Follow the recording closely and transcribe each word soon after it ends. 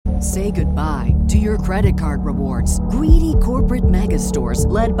Say goodbye to your credit card rewards. Greedy corporate mega stores,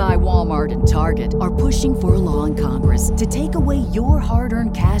 led by Walmart and Target, are pushing for a law in Congress to take away your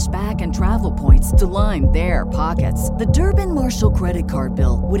hard-earned cash back and travel points to line their pockets. The Durbin-Marshall credit card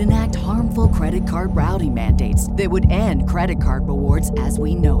bill would enact harmful credit card routing mandates that would end credit card rewards as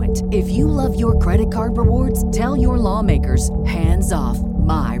we know it. If you love your credit card rewards, tell your lawmakers, hands off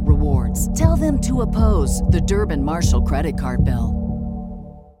my rewards. Tell them to oppose the Durbin-Marshall credit card bill.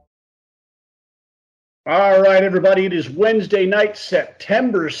 All right, everybody, it is Wednesday night,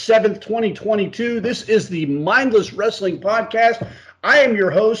 September 7th, 2022. This is the Mindless Wrestling Podcast. I am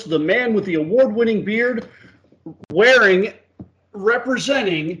your host, the man with the award-winning beard,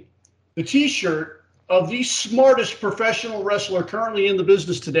 representing the t-shirt of the smartest professional wrestler currently in the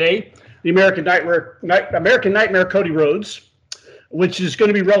business today, the American Nightmare Cody Rhodes, which is going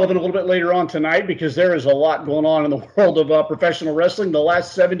to be relevant a little bit later on tonight because there is a lot going on in the world of professional wrestling. The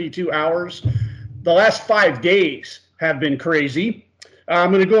last 72 hours, the last 5 days have been crazy. I'm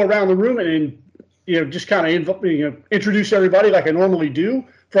going to go around the room and just kind of introduce everybody like I normally do.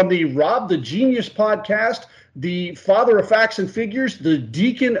 From the Rob the Genius podcast, the father of facts and figures, the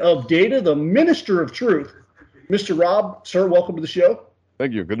deacon of data, the minister of truth, Mr. Rob, sir, welcome to the show.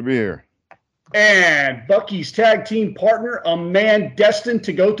 Thank you. Good to be here. And Bucky's tag team partner, a man destined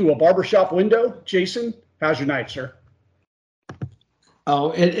to go through a barbershop window, Jason, how's your night, sir?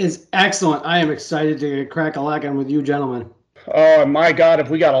 Oh, it is excellent. I am excited to crack a lack on with you gentlemen. Oh, my God, if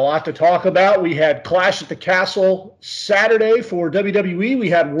we got a lot to talk about. We had Clash at the Castle Saturday for WWE. We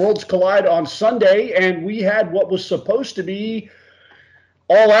had Worlds Collide on Sunday, and we had what was supposed to be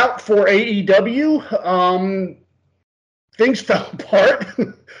All Out for AEW. Things fell apart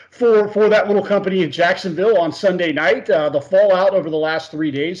for that little company in Jacksonville on Sunday night. The fallout over the last 3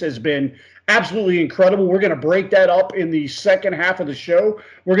 days has been absolutely incredible. We're going to break that up in the second half of the show.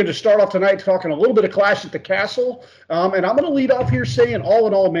 We're going to start off tonight talking a little bit of Clash at the Castle. And I'm going to lead off here saying, all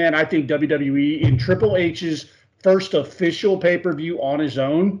in all, man, I think WWE in Triple H's first official pay-per-view on his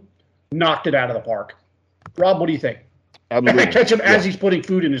own knocked it out of the park. Rob, what do you think? Absolutely. Catch him as he's putting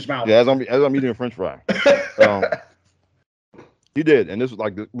food in his mouth. Yeah, as I'm eating a French fry. He did, and this was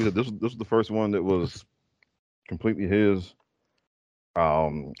like this was the first one that was completely his.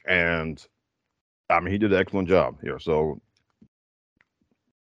 And I mean, he did an excellent job here. So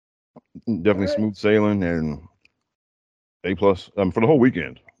definitely smooth sailing and A+ for the whole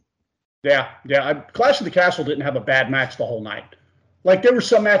weekend. Yeah. Clash of the Castle didn't have a bad match the whole night. Like, there were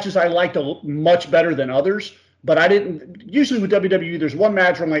some matches I liked much better than others, but I didn't. Usually with WWE, there's one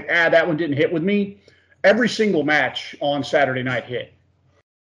match where I'm like, that one didn't hit with me. Every single match on Saturday night hit.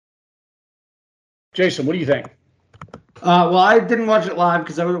 Jason, what do you think? Well, I didn't watch it live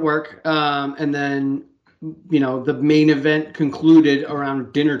because I was at work. And then, the main event concluded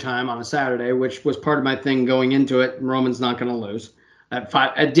around dinner time on a Saturday, which was part of my thing going into it. Roman's not going to lose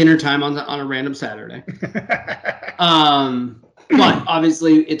at dinner time on a random Saturday. But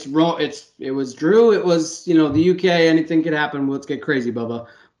obviously it was Drew. It was, the UK, anything could happen. Let's get crazy, Bubba.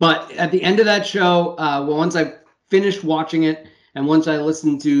 But at the end of that show, once I finished watching it and once I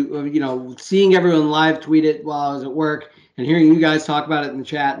listened to, seeing everyone live tweet it while I was at work and hearing you guys talk about it in the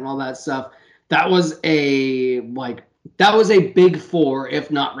chat and all that stuff, that was a big four,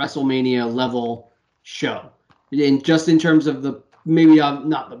 if not WrestleMania level show. In terms of the, maybe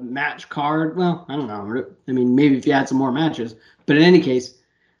not the match card. Well, I don't know. I mean, maybe if you had some more matches, but in any case,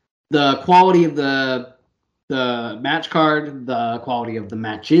 the quality of the match card, the quality of the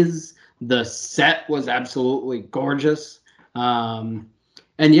matches, the set was absolutely gorgeous. And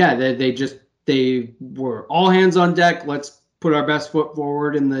yeah, they were all hands on deck. Let's put our best foot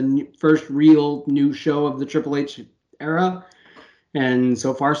forward in the first real new show of the Triple H era. And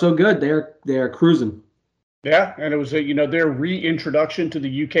so far so good. They're cruising. Yeah, and it was their reintroduction to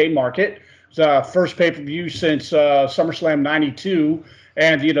the UK market. It was first pay-per-view since SummerSlam 92.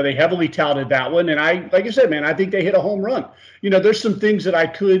 And, they heavily touted that one. And like I said, man, I think they hit a home run. There's some things that I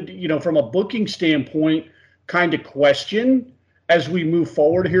could, from a booking standpoint, kind of question as we move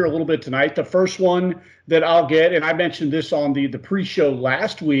forward here a little bit tonight. The first one that I'll get, and I mentioned this on the pre-show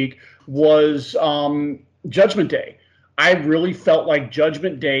last week, was Judgment Day. I really felt like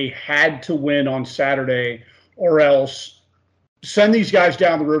Judgment Day had to win on Saturday or else send these guys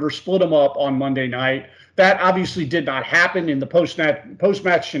down the river, split them up on Monday night. That obviously did not happen in the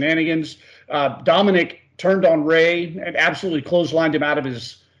post-match shenanigans. Dominic turned on Ray and absolutely clotheslined him out of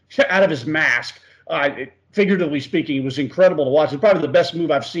his mask. Figuratively speaking, it was incredible to watch. It's probably the best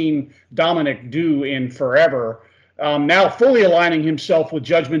move I've seen Dominic do in forever. Now fully aligning himself with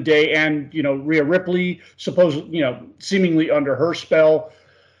Judgment Day and Rhea Ripley, seemingly under her spell.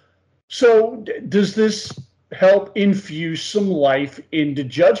 So does this help infuse some life into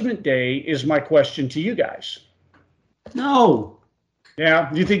Judgment Day is my question to you guys. No.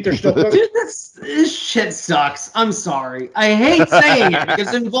 Yeah, do you think they're still good? Dude, this shit sucks. I'm sorry. I hate saying it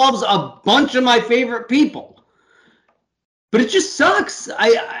because it involves a bunch of my favorite people. But it just sucks.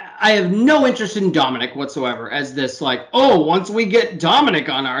 I have no interest in Dominic whatsoever as this, like, oh, once we get Dominic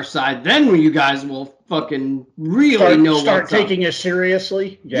on our side, then you guys will fucking really start taking it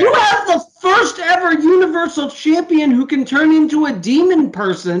seriously. Yeah. You have the first ever Universal Champion who can turn into a demon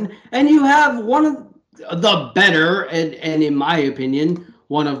person, and you have one of the better, and in my opinion,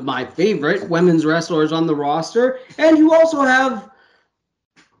 one of my favorite women's wrestlers on the roster, and you also have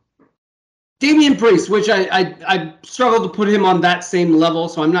Damian Priest, which I struggle to put him on that same level,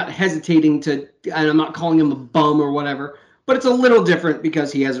 so I'm not hesitating to, and I'm not calling him a bum or whatever, but it's a little different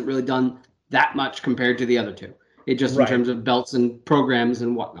because he hasn't really done that much compared to the other two. It just in terms of belts and programs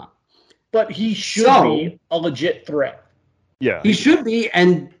and whatnot. But he should be a legit threat. Yeah. He should be,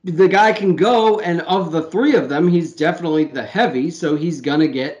 and the guy can go, and of the three of them, he's definitely the heavy, so he's going to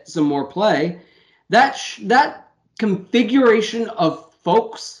get some more play. That configuration of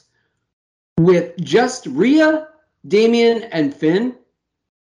folks with just Rhea, Damian, and Finn,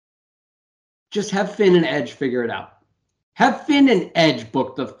 just have Finn and Edge figure it out. Have Finn and Edge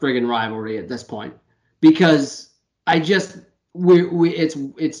book the friggin' rivalry at this point, because it's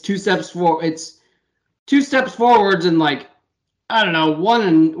two steps forward. It's 2 steps forwards and like, I don't know,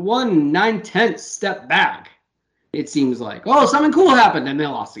 1 9/10 step back. It seems like, oh, something cool happened and they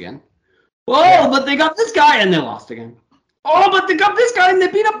lost again. Oh, but they got this guy and they lost again. Oh, but they got this guy and they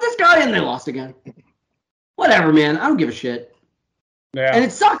beat up this guy and they lost again. Whatever, man. I don't give a shit. Yeah. And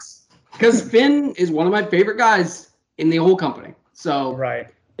it sucks because Finn is one of my favorite guys in the whole company. So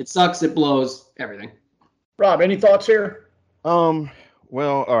it sucks. It blows everything. Rob, any thoughts here? Well,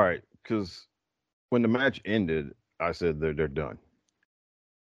 all right. Because when the match ended, I said they're done.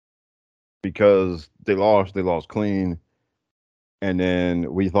 Because they lost clean. And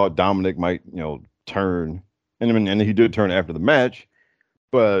then we thought Dominic might, turn. And he did turn after the match,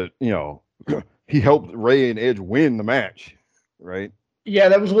 but he helped Ray and Edge win the match, right? Yeah,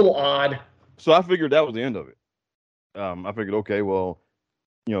 that was a little odd. So I figured that was the end of it. I figured, okay, well,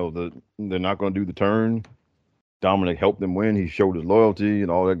 they're not going to do the turn. Dominic helped them win. He showed his loyalty and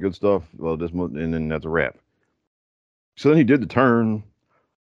all that good stuff. Well, and then that's a wrap. So then he did the turn,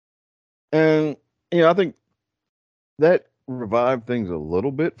 and I think that revived things a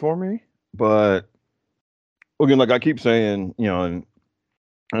little bit for me, but. Again, like I keep saying, and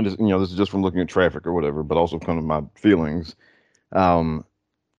just, this is just from looking at traffic or whatever, but also kind of my feelings. When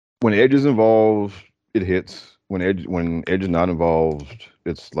Edge is involved, it hits. When Edge is not involved,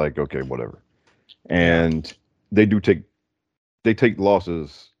 it's like, okay, whatever. And they take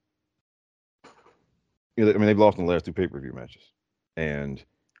losses. They've lost in the last 2 pay-per-view matches, and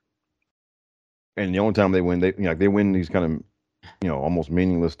the only time they win, they win these kind of, almost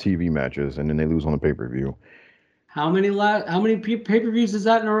meaningless TV matches, and then they lose on the pay-per-view. How many pay-per-views is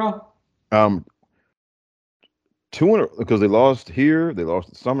that in a row? 2 because they lost here. They lost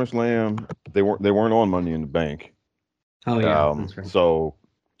at SummerSlam. They weren't on Money in the Bank. Oh yeah, that's right. So,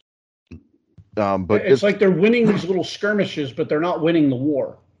 but it's like they're winning these little skirmishes, but they're not winning the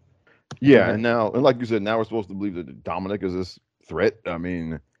war. Yeah, and like you said, now we're supposed to believe that Dominic is this threat. I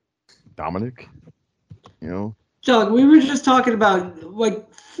mean, Dominic, Doug, we were just talking about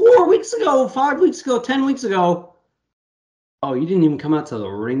like 4 weeks ago, 5 weeks ago, 10 weeks ago. Oh, you didn't even come out to the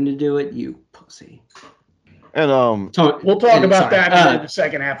ring to do it, you pussy. And we'll talk about that in the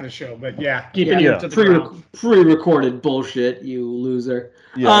second half of the show. But yeah, keeping you to the pre-recorded bullshit, you loser.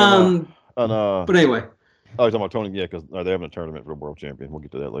 Yeah. But anyway. Oh, you're talking about Tony? Yeah, because they're having a tournament for a world champion. We'll get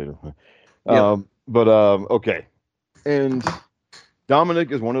to that later. Yep. Okay. And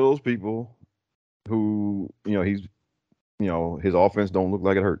Dominic is one of those people who, he's, his offense don't look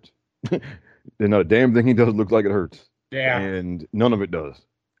like it hurts. There's not a damn thing he does look like it hurts. Yeah. And none of it does.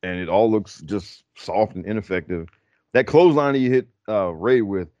 And it all looks just soft and ineffective. That clothesline he hit Ray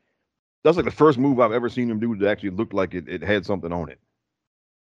with, that's like the first move I've ever seen him do that actually looked like it had something on it.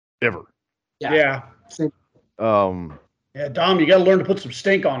 Ever. Yeah. Yeah, Dom, you got to learn to put some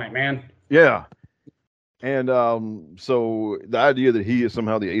stink on it, man. Yeah. And so the idea that he is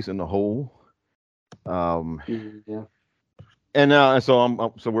somehow the ace in the hole. Yeah. And now,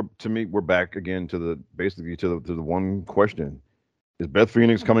 we're back again to the one question: is Beth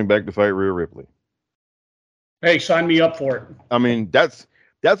Phoenix coming back to fight Rhea Ripley? Hey, sign me up for it. I mean, that's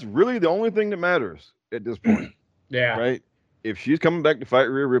really the only thing that matters at this point. Yeah. Right. If she's coming back to fight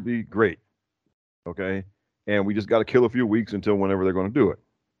Rhea Ripley, great. Okay. And we just got to kill a few weeks until whenever they're going to do it.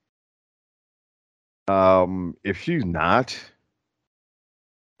 If she's not,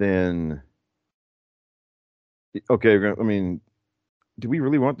 then okay. I mean, do we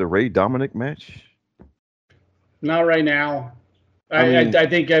really want the Ray Dominic match? Not right now. I mean, I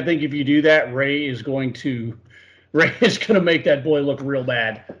think if you do that, Ray is going to make that boy look real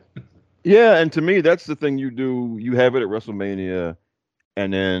bad. yeah, and to me, that's the thing you do. You have it at WrestleMania,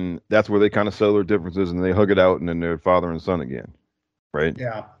 and then that's where they kind of settle their differences, and they hug it out, and then they're father and son again, right?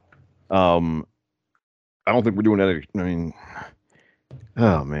 Yeah. I don't think we're doing that. I mean,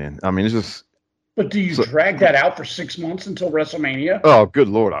 oh man, I mean, it's just. But do you drag that out for 6 months until WrestleMania? Oh, good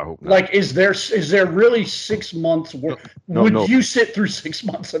Lord, I hope not. Like, is there really 6 months worth? Would you sit through 6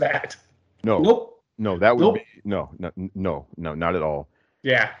 months of that? No. Nope. No, that would be no, not at all.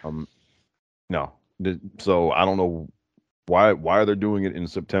 Yeah. No. So I don't know why they're doing it in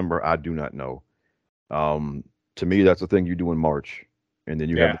September. I do not know. To me, that's the thing you do in March, and then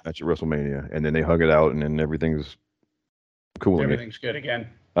you have the match at WrestleMania, and then they hug it out, and then everything's cool. Everything's good again.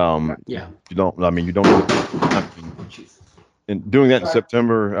 You don't. I mean, you don't. And doing that in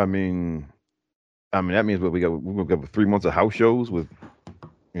September, I mean that means we're gonna have 3 months of house shows with,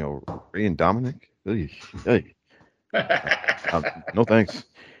 Ray and Dominic. Hey. No thanks.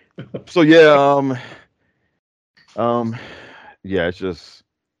 So yeah, it's just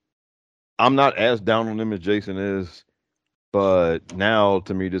I'm not as down on them as Jason is, but now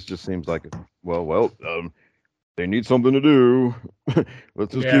to me this just seems like they need something to do.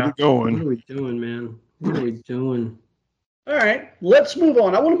 Let's just keep it going. What are we doing, man? What are we doing? All right, let's move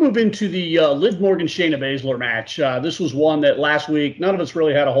on. I want to move into the Liv Morgan Shayna Baszler match. This was one that last week none of us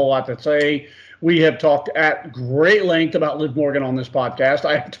really had a whole lot to say. We have talked at great length about Liv Morgan on this podcast.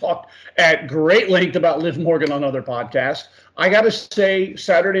 I have talked at great length about Liv Morgan on other podcasts. I got to say,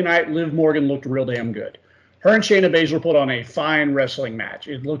 Saturday night, Liv Morgan looked real damn good. Her and Shayna Baszler put on a fine wrestling match.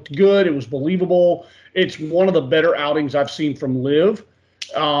 It looked good. It was believable. It's one of the better outings I've seen from Liv.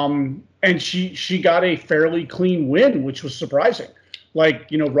 And she got a fairly clean win, which was surprising.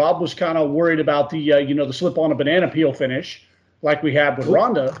 Like, Rob was kind of worried about the slip on a banana peel finish like we had with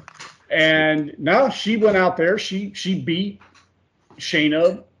Ronda. And no, she went out there. She beat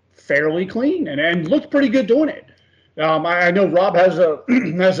Shayna fairly clean and looked pretty good doing it. I know Rob has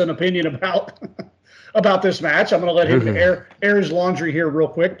an opinion about this match. I'm going to let him air his laundry here real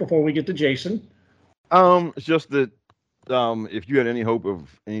quick before we get to Jason. It's just that if you had any hope of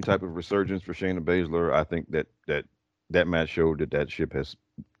any type of resurgence for Shayna Baszler, I think that match showed that ship is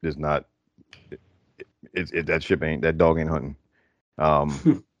not. That ship ain't, that dog ain't hunting.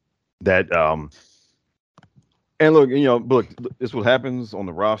 And look, this is what happens on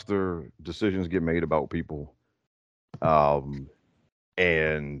the roster. Decisions get made about people. And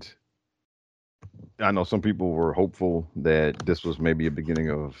I know some people were hopeful that this was maybe a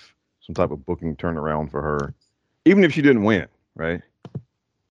beginning of some type of booking turnaround for her, even if she didn't win, right?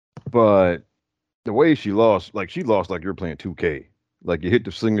 But the way she lost like you're playing 2K. Like you hit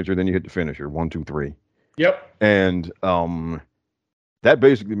the signature, then you hit the finisher, 1, 2, 3. Yep. And that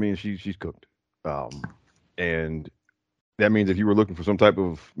basically means she's cooked. And that means if you were looking for some type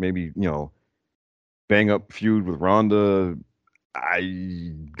of maybe, bang up feud with Ronda,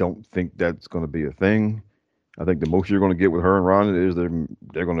 I don't think that's going to be a thing. I think the most you're going to get with her and Ronda is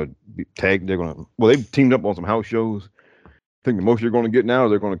they're going to be tagged. They've teamed up on some house shows. I think the most you're going to get now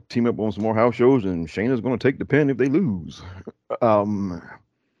is they're going to team up on some more house shows, and Shayna's going to take the pin if they lose.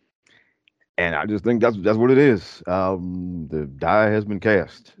 And I just think that's what it is. The die has been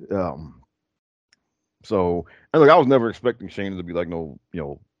cast. So, and look, I was never expecting Shayna to be like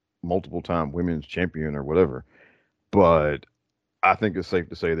multiple time women's champion or whatever, but I think it's safe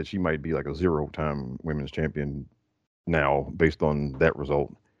to say that she might be like a 0-time women's champion now based on that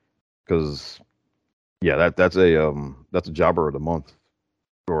result. Because that's a jobber of the month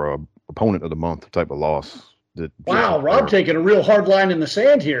or a opponent of the month type of loss. Wow, Rob taking a real hard line in the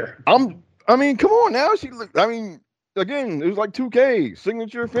sand here. I mean, come on now. Again, it was like 2K,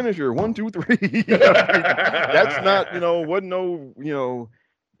 signature, finisher, 1, 2, 3. That's not,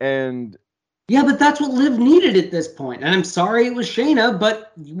 and yeah, but that's what Liv needed at this point. And I'm sorry it was Shayna,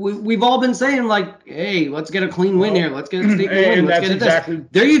 but we've all been saying like, hey, let's get a clean win here. Let's get a statement win. Let's get this.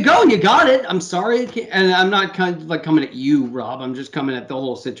 There you go. And you got it. I'm sorry. And I'm not kind of like coming at you, Rob. I'm just coming at the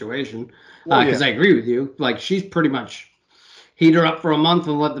whole situation because I agree with you. Like she's pretty much heat her up for a month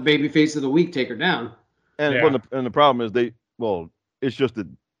and let the baby face of the week take her down. And the problem is it's just that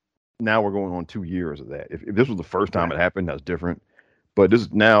now we're going on 2 years of that. If this was the first time it happened, that's different. But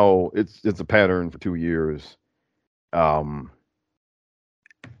this now it's a pattern for 2 years. And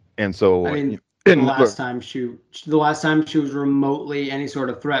so The last time she was remotely any sort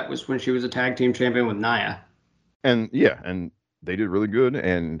of threat was when she was a tag team champion with Nia. And they did really good.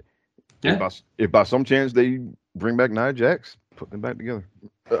 And if by some chance they bring back Nia Jax, put them back together.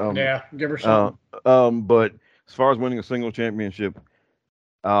 Give her some. But as far as winning a single championship,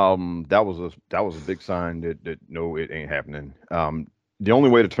 that was a big sign that no, it ain't happening. The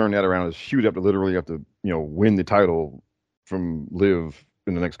only way to turn that around is she would literally have to win the title from Liv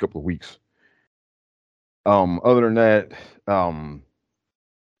in the next couple of weeks. Other than that, and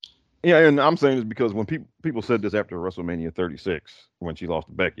I'm saying this because when people said this after WrestleMania 36 when she lost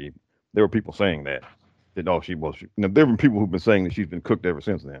to Becky, there were people saying that she was. There were people who've been saying that she's been cooked ever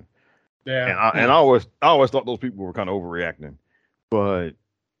since then. Yeah, and I always thought those people were kind of overreacting, but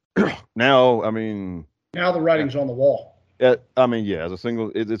now now the writing's on the wall. As a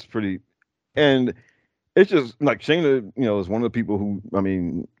single, it's pretty, and it's just like Shayna, is one of the people who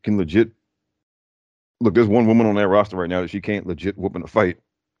can legit. Look, there's one woman on that roster right now that she can't legit whoop in a fight.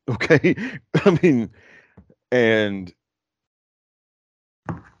 Okay, and and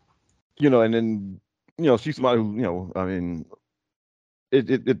then she's somebody who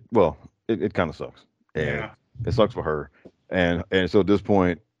it kind of sucks. And it sucks for her. And so at this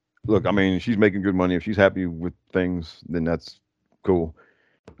point, look, she's making good money. If she's happy with things, then that's cool.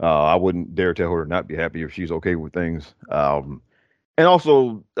 I wouldn't dare tell her to not be happy if she's okay with things. And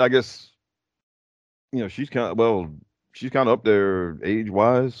also, I guess, she's kind of up there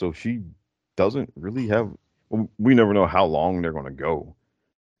age-wise, so she doesn't really have. We never know how long they're going to go,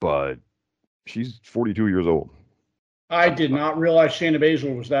 but she's 42 years old. I did not realize Shayna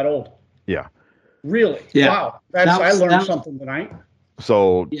Baszler was that old. Yeah. Really? Yeah. Wow. I learned something tonight.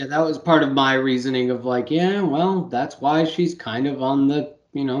 So yeah, that was part of my reasoning of that's why she's kind of on the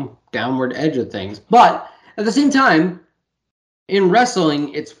downward edge of things. But at the same time, in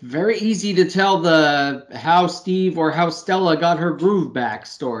wrestling, it's very easy to tell the how Steve or how Stella got her groove back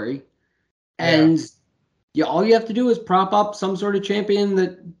story. And all you have to do is prop up some sort of champion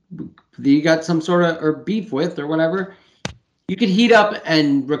that you got some sort of or beef with or whatever. You could heat up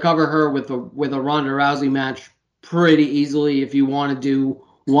and recover her with a Ronda Rousey match pretty easily if you want to do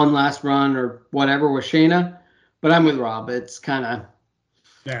one last run or whatever with Shayna. But I'm with Rob. It's kind of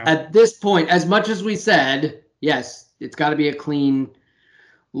at this point, as much as we said, yes, it's got to be a clean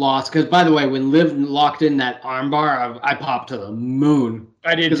loss. Because, by the way, when Liv locked in that armbar, I popped to the moon.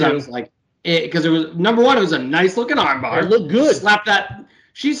 I did, too. I was like, because it was, number one, it was a nice-looking armbar. It looked good. Slapped that.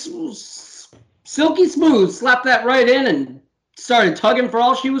 She's silky smooth. Slapped that right in and started tugging for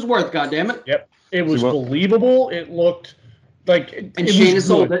all she was worth, goddammit. Yep. It was believable. It looked like and Shayna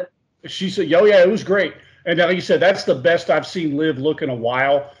sold it. She said, it was great. And like you said, that's the best I've seen Liv look in a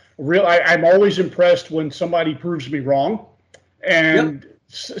while. I'm always impressed when somebody proves me wrong. And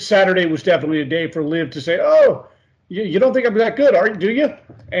Saturday was definitely a day for Liv to say, oh, you don't think I'm that good, do you?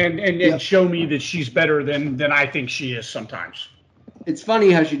 And show me that she's better than I think she is sometimes. It's funny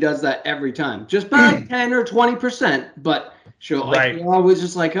how she does that every time. Just by 10 or 20%, but she'll always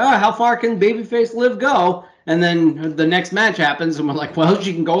just like, how far can babyface Liv go? And then the next match happens, and we're like, well,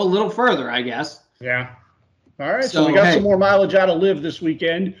 she can go a little further, I guess. Yeah. All right, so we got some more mileage out of Liv this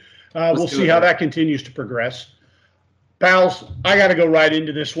weekend. We'll see how that continues to progress. Pals, I got to go right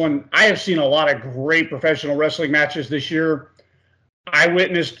into this one. I have seen a lot of great professional wrestling matches this year. I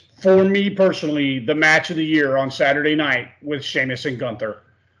witnessed, for me personally, the match of the year on Saturday night with Sheamus and Gunther.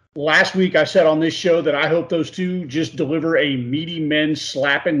 Last week, I said on this show that I hope those two just deliver a meaty men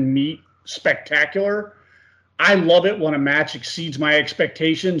slapping meat spectacular. I love it when a match exceeds my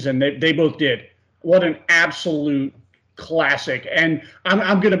expectations, and they both did. What an absolute classic. And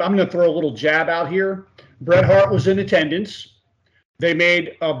I'm gonna throw a little jab out here. Bret Hart was in attendance. They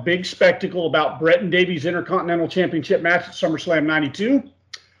made a big spectacle about Bret and Davey's Intercontinental Championship match at SummerSlam 92.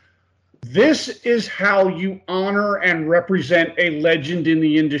 This is how you honor and represent a legend in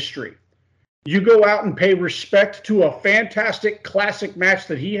the industry. You go out and pay respect to a fantastic classic match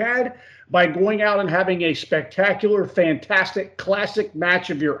that he had by going out and having a spectacular, fantastic, classic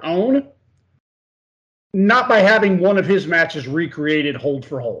match of your own. Not by having one of his matches recreated hold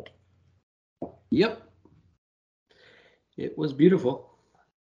for hold. Yep. It was beautiful.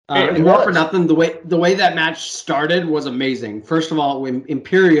 And more for nothing, the way that match started was amazing. First of all,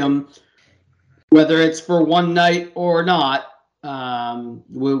 Imperium, whether it's for one night or not,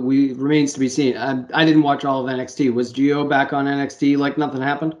 we remains to be seen. I didn't watch all of NXT. Was Gio back on NXT like nothing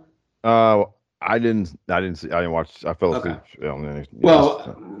happened? I didn't see. I didn't watch. I fell asleep. Okay.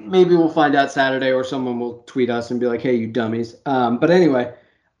 Well, maybe we'll find out Saturday, or someone will tweet us and be like, "Hey, you dummies!" But anyway,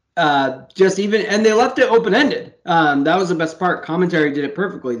 and they left it open ended. That was the best part. Commentary did it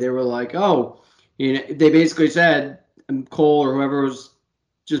perfectly. They were like, "Oh, They basically said, Cole or whoever was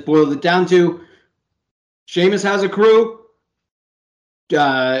just boiled it down to, Sheamus has a crew.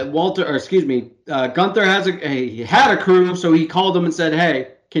 Gunther had a crew, so he called them and said,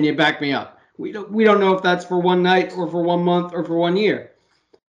 "Hey, can you back me up?" We don't know if that's for one night or for 1 month or for 1 year.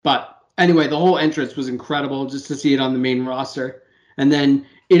 But anyway, the whole entrance was incredible just to see it on the main roster. And then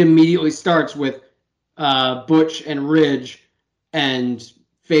it immediately starts with Butch and Ridge and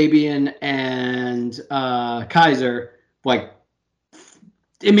Fabian and Kaiser, like,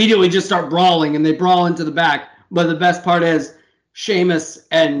 immediately just start brawling, and they brawl into the back. But the best part is Sheamus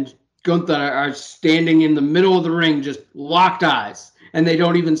and Gunther are standing in the middle of the ring, just locked eyes. And they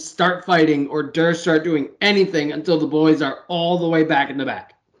don't even start fighting or dare start doing anything until the boys are all the way back in the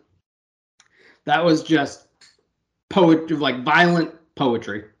back. That was just poetry, like violent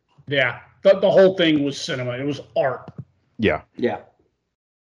poetry. Yeah. The whole thing was cinema. It was art. Yeah. Yeah.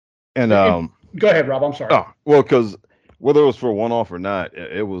 And go ahead, Rob. I'm sorry. Oh, well, because whether it was for a one-off or not,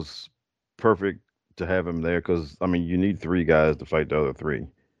 it was perfect to have him there. Because I mean, you need 3 guys to fight the other 3,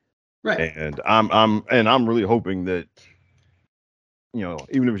 right? And I'm really hoping that,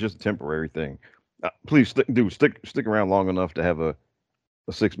 even if it's just a temporary thing, please stick around long enough to have a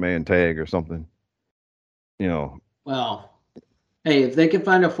 6-man tag or something. Well, hey, if they could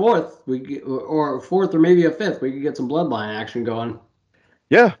find a 4th, or a 4th or maybe a 5th, we could get some bloodline action going.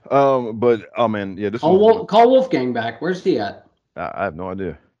 Yeah, but oh man, yeah, call Wolfgang back. Where's he at? I have no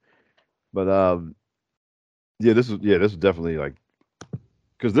idea, but this is definitely like,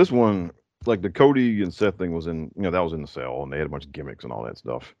 because this one, like the Cody and Seth thing was in, that was in the cell, and they had a bunch of gimmicks and all that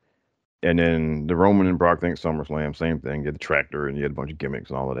stuff, and then the Roman and Brock thing at SummerSlam, same thing. You had the tractor, and you had a bunch of gimmicks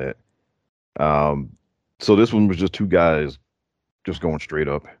and all of that. So this one was just 2 guys just going straight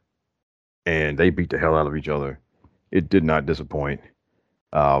up, and they beat the hell out of each other. It did not disappoint.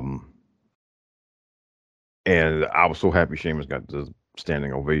 And I was so happy Sheamus got the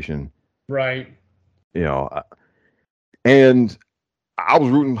standing ovation. Right. And I was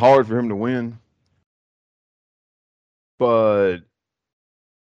rooting hard for him to win. But,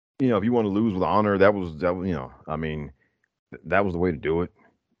 if you want to lose with honor, that was, I mean, that was the way to do it.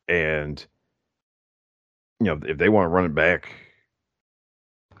 And, if they want to run it back,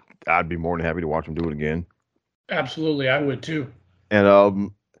 I'd be more than happy to watch them do it again. Absolutely. I would too. And,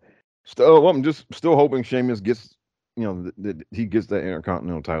 I'm just still hoping Sheamus gets, that he gets that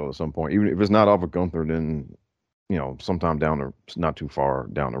Intercontinental title at some point. Even if it's not off of Gunther, then, sometime not too far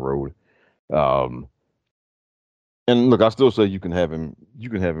down the road. And look, I still say you can have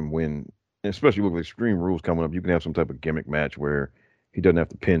him win, especially with Extreme Rules coming up. You can have some type of gimmick match where he doesn't have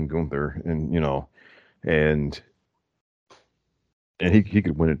to pin Gunther, and and he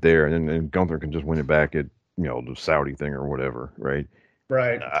could win it there, and then Gunther can just win it back at the Saudi thing or whatever, right?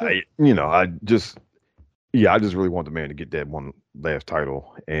 Right. I just really want the man to get that one last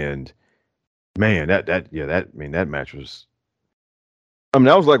title. And man, that match was, I mean,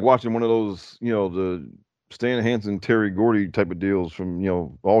 that was like watching one of those, the Stan Hansen, Terry Gordy type of deals from,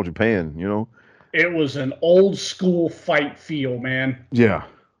 All Japan, It was an old school fight feel, man. Yeah.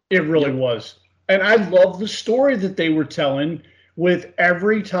 It really was. And I love the story that they were telling with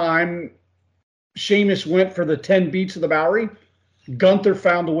every time Sheamus went for the 10 beats of the Bowery, Gunther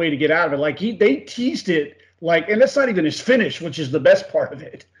found a way to get out of it. Like they teased it, and that's not even his finish, which is the best part of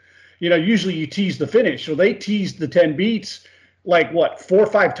it. Usually you tease the finish. So they teased the 10 beats 4 or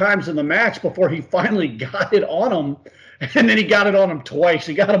 5 times in the match before he finally got it on him. And then he got it on him twice.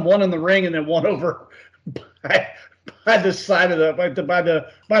 He got him one in the ring and then one over by the side of by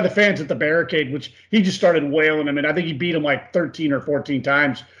the fans at the barricade, which he just started wailing him. And I think he beat him 13 or 14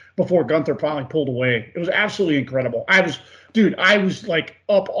 times before Gunther finally pulled away. It was absolutely incredible. I was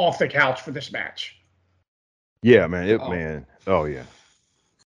up off the couch for this match. Yeah, man. Man. Oh yeah.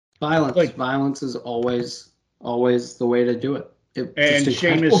 Violence is always the way to do it. And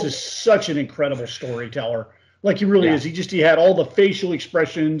Sheamus is such an incredible storyteller. He really is. He had all the facial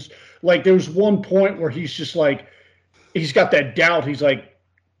expressions. There was one point where he's just he's got that doubt. He's like,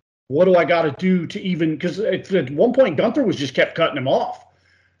 what do I got to do to even, because at one point Gunther was just kept cutting him off.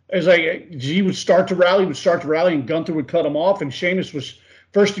 It's he would start to rally, and Gunther would cut him off. And Sheamus was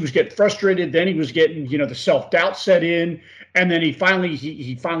getting frustrated. Then he was getting, the self-doubt set in. And then he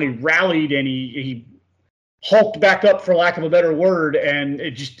finally rallied, and he hulked back up, for lack of a better word. And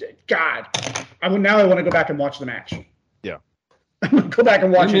it just, God, I want to go back and watch the match. Yeah. I'm going to go back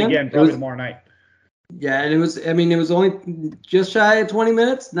and watch it again probably tomorrow night. Yeah, and it was only just shy of 20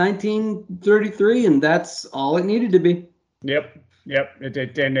 minutes, 1933, and that's all it needed to be. Yep.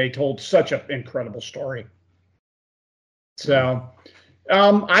 And they told such an incredible story. So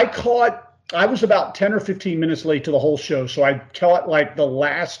I caught I was about 10 or 15 minutes late to the whole show, so I caught like the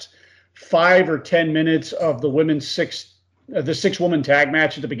last 5 or 10 minutes of the the 6-woman tag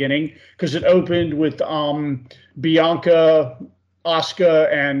match at the beginning, because it opened with Bianca,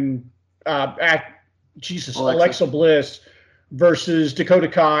 Asuka, and Alexa Bliss versus Dakota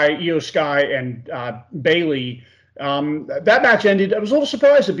Kai, Io Sky, and Bailey. That match ended. I was a little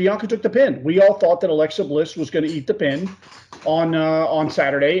surprised that Bianca took the pin. We all thought that Alexa Bliss was going to eat the pin on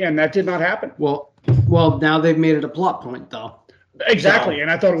Saturday, and that did not happen. Well, now they've made it a plot point, though. Exactly,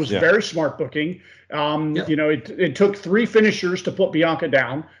 and I thought it was very smart booking. You know, it took 3 finishers to put Bianca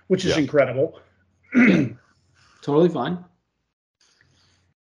down, which is incredible. Totally fine.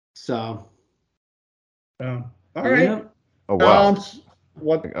 So, all right. Yeah. Oh wow.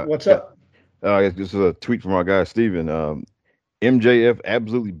 What's up? This is a tweet from our guy Steven. MJF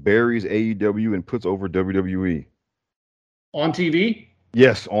absolutely buries AEW and puts over WWE. On TV?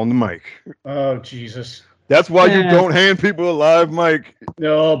 Yes, on the mic. Oh, Jesus. That's why you don't hand people a live mic.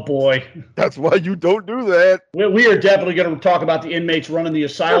 Oh, boy. That's why you don't do that. We are definitely going to talk about the inmates running the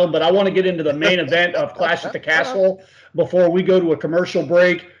asylum, but I want to get into the main event of Clash at the Castle before we go to a commercial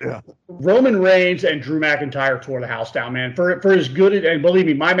break. Yeah. Roman Reigns and Drew McIntyre tore the house down, man. For as good, and believe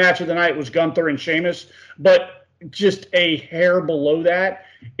me, my match of the night was Gunther and Sheamus, but just a hair below that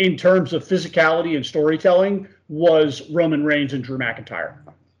in terms of physicality and storytelling was Roman Reigns and Drew McIntyre.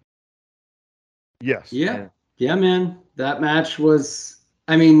 Yes. Yeah, man. That match was,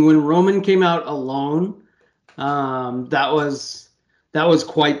 I mean, when Roman came out alone, that was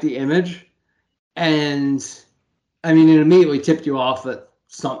quite the image. And I mean, it immediately tipped you off that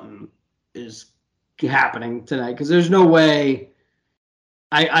something is happening tonight, because there's no way.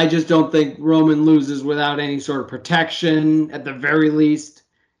 I just don't think Roman loses without any sort of protection at the very least.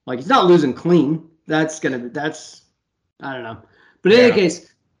 Like, he's not losing clean. I don't know. But in any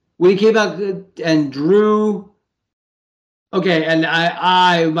case, when he came out and Drew, okay, and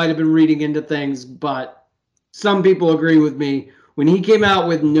I might have been reading into things, but some people agree with me. When he came out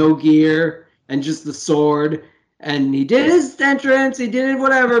with no gear and just the sword, and he did his entrance, he did it,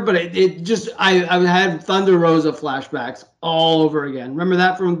 whatever, but it just, I had Thunder Rosa flashbacks all over again. Remember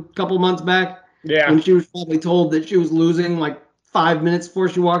that from a couple months back? Yeah. When she was probably told that she was losing like 5 minutes before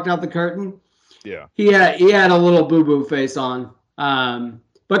she walked out the curtain? Yeah. He had a little boo-boo face on.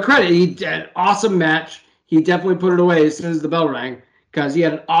 But credit, he did an awesome match. He definitely put it away as soon as the bell rang, because he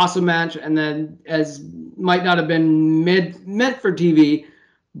had an awesome match, and then, as might not have been meant for TV,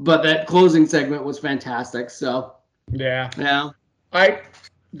 but that closing segment was fantastic. So yeah.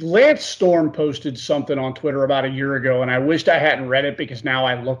 Lance Storm posted something on Twitter about a year ago, and I wished I hadn't read it because now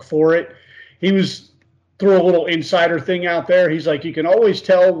I look for it. He was threw a little insider thing out there. He's like, you can always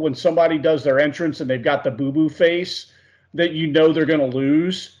tell when somebody does their entrance and they've got the boo-boo face that you know they're going to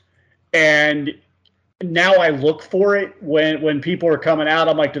lose. And now I look for it when people are coming out.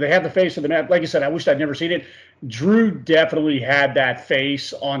 I'm like, do they have the face of the match? Like I said, I wish I'd never seen it. Drew definitely had that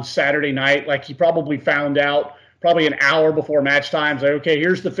face on Saturday night. Like, he probably found out probably an hour before match time. He's like, okay,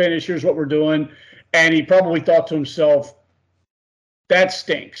 here's the finish. Here's what we're doing. And he probably thought to himself, that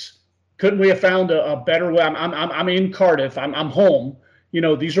stinks. Couldn't we have found a better way? I'm in Cardiff. I'm home. You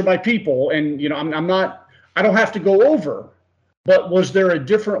know, these are my people. And, you know, I don't have to go over. But was there a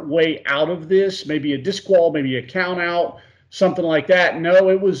different way out of this? Maybe a disqual, maybe a count out, something like that? No,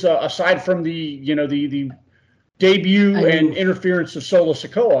 it was aside from the debut and interference of Solo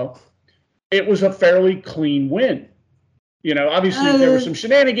Sikoa, it was a fairly clean win. You know, obviously there were some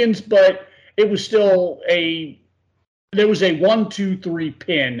shenanigans, but it was still there was a 1-2-3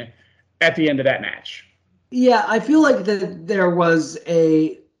 pin at the end of that match. Yeah, I feel like that there was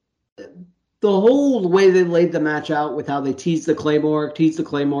the whole way they laid the match out with how they teased the Claymore,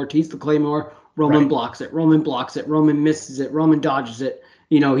 Roman blocks it, Roman misses it, Roman dodges it.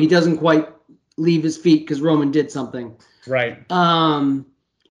 You know, he doesn't quite leave his feet because Roman did something. Right. And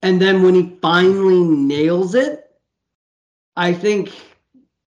then when he finally nails it, I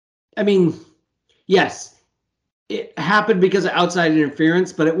mean, yes, it happened because of outside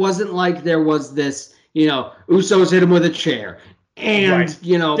interference, but it wasn't like there was this, you know, Usos hit him with a chair. And,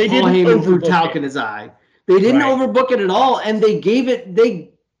 you know, Paul Heyman threw talc in his eye. They didn't overbook it at all, and they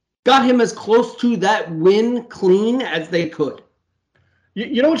got him as close to that win clean as they could.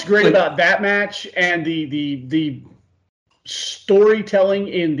 You know what's great about that match and the storytelling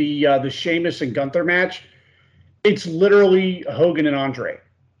in the Sheamus and Gunther match? It's literally Hogan and Andre.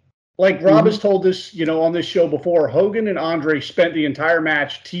 Like Rob has told us, you know, on this show before, Hogan and Andre spent the entire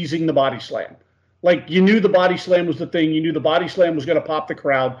match teasing the body slam. Like, you knew the body slam was the thing. You knew the body slam was going to pop the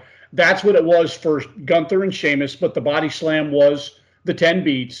crowd. That's what it was for Gunther and Sheamus, but the body slam was the 10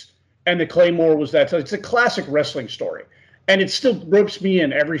 beats. and the Claymore was that. So it's a classic wrestling story, and it still ropes me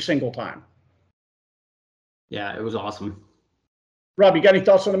in every single time. Yeah, it was awesome. Rob, you got any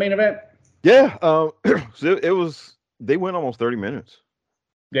thoughts on the main event? Yeah, so it was. They went almost 30 minutes.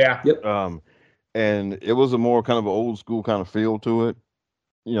 Yeah. Yep. And it was a more kind of an old school kind of feel to it.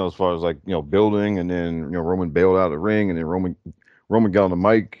 As far as like building, and then Roman bailed out of the ring, and then Roman got on the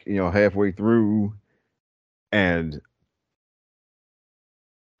mic, halfway through, and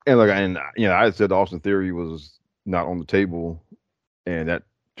I said Austin Theory was not on the table, and that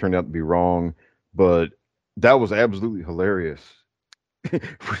turned out to be wrong, but that was absolutely hilarious.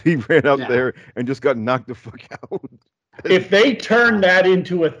 He ran out there and just got knocked the fuck out. If they turn that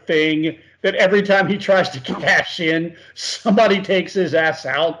into a thing that every time he tries to cash in, somebody takes his ass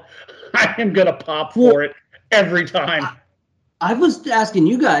out, I am going to pop for it every time. I was asking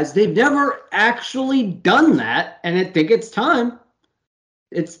you guys, they've never actually done that, and I think it's time.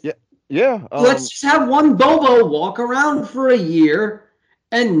 Let's just have one Bobo walk around for a year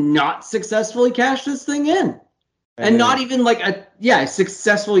and not successfully cash this thing in. And not even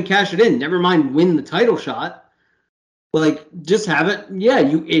successfully cash it in. Never mind win the title shot. Like, just have it. Yeah,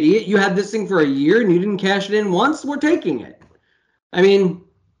 you idiot. You had this thing for a year and you didn't cash it in once. We're taking it. I mean,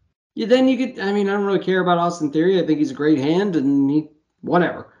 I don't really care about Austin Theory. I think he's a great hand and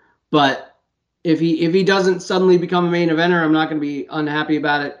whatever. But if he doesn't suddenly become a main eventer, I'm not going to be unhappy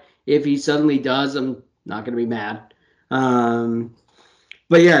about it. If he suddenly does, I'm not going to be mad.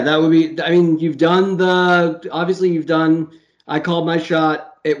 But yeah, that would be, you've done I called my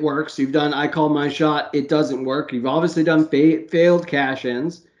shot, it works. You've done I called my shot, it doesn't work. You've obviously done failed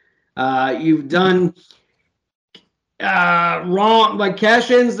cash-ins. You've done wrong, like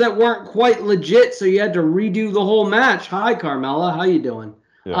cash-ins that weren't quite legit, so you had to redo the whole match. Hi, Carmella, how you doing?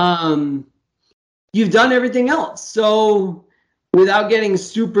 Yeah. You've done everything else. So without getting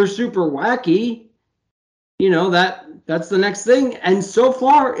super, super wacky, that's the next thing. And so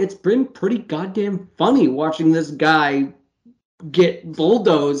far, it's been pretty goddamn funny watching this guy get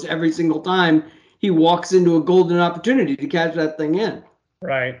bulldozed every single time he walks into a golden opportunity to catch that thing in.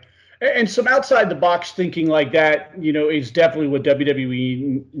 Right. And some outside the box thinking like that, is definitely what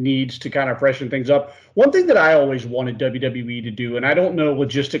WWE needs to kind of freshen things up. One thing that I always wanted WWE to do, and I don't know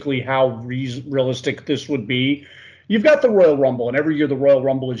logistically how realistic this would be, you've got the Royal Rumble, and every year the Royal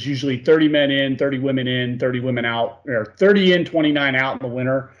Rumble is usually 30 men in, 30 women out, or 30 in, 29 out in the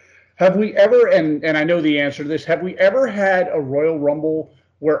winter. Have we ever, and I know the answer to this, have we ever had a Royal Rumble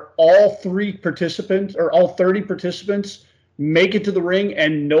where all 30 participants make it to the ring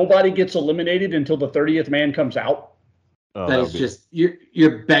and nobody gets eliminated until the 30th man comes out? That is just,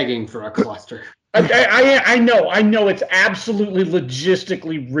 you're begging for a cluster. I know it's absolutely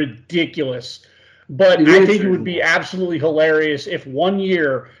logistically ridiculous. But I think it would be absolutely hilarious if one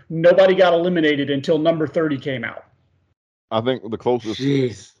year nobody got eliminated until number 30 came out. I think the closest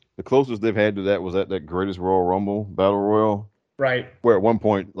they've had to that was at that Greatest Royal Rumble Battle Royal. Right. Where at one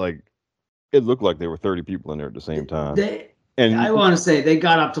point, like, it looked like there were 30 people in there at the same time. I want to say they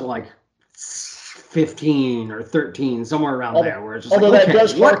got up to like 15 or 13, somewhere around there. Where it's just that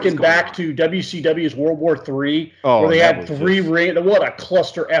does harken back to WCW's World War III, where they had 3 rings. What a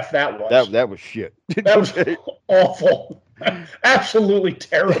cluster F that was. That was shit. That was awful. Absolutely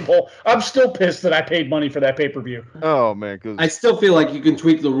terrible. I'm still pissed that I paid money for that pay-per-view. Oh, man. Cause I still feel like you can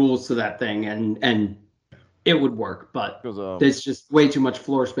tweak the rules to that thing and it would work, but there's just way too much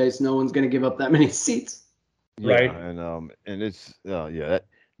floor space. No one's going to give up that many seats. Yeah, right. And it's, that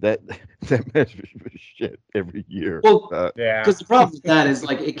match was shit every year. Well, because the problem with that is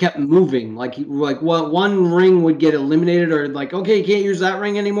like it kept moving. Like one ring would get eliminated, or like, okay, you can't use that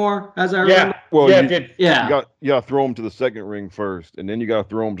ring anymore. As I remember. Well, you got to throw them to the second ring first, and then you got to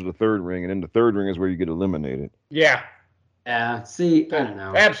throw them to the third ring, and then the third ring is where you get eliminated. Yeah. Yeah. See, I don't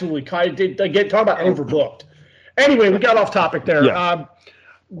know. Absolutely. Talk about overbooked. Anyway, we got off topic there. Yeah.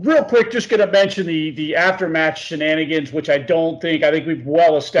 Real quick, just going to mention the after-match shenanigans, which I think we've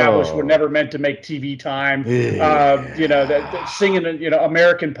well established were never meant to make TV time. That singing,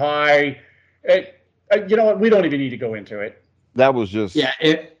 American Pie. You know what? We don't even need to go into it. That was just... Yeah,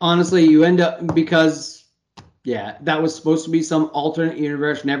 honestly, you end up, because, that was supposed to be some alternate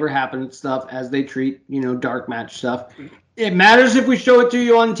universe, never happened stuff, as they treat, dark match stuff. It matters if we show it to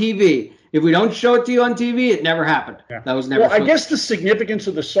you on TV. If we don't show it to you on TV, it never happened. Yeah. That was never. Well, I guess the significance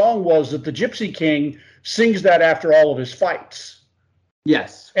of the song was that the Gypsy King sings that after all of his fights.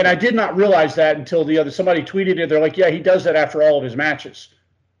 Yes. And I did not realize that until somebody tweeted it. They're like, yeah, he does that after all of his matches.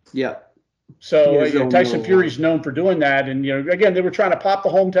 Yeah. So Tyson Fury's known for doing that, and again, they were trying to pop the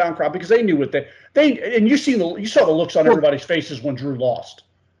hometown crowd because they knew what and you saw the looks on everybody's faces when Drew lost.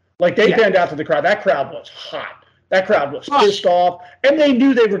 Like they panned out to the crowd. That crowd was hot. That crowd was pissed off, and they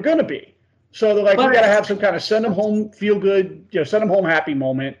knew they were going to be. So they're like, we got to have some kind of send them home, feel good, send them home happy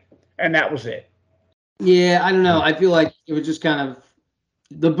moment, and that was it. Yeah, I don't know. I feel like it was just kind of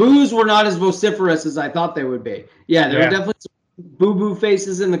the boos were not as vociferous as I thought they would be. Yeah, there were definitely some boo-boo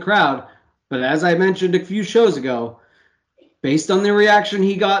faces in the crowd, but as I mentioned a few shows ago, based on the reaction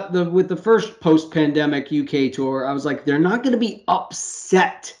he got with the first post-pandemic UK tour, I was like, they're not going to be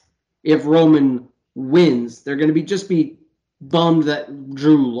upset if Roman wins. They're going to just be bummed that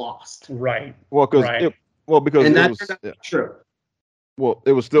Drew lost. Right. Well, because and that's true. Well,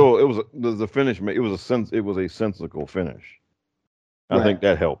 it was the finish. It was a sensical finish. I think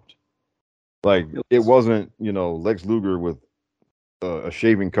that helped. Like it wasn't, Lex Luger with a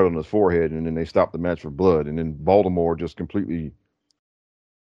shaving cut on his forehead, and then they stopped the match for blood, and then Baltimore just completely,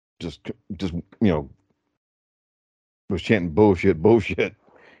 just was chanting bullshit.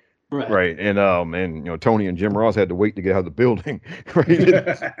 Right. And Tony and Jim Ross had to wait to get out of the building. Right.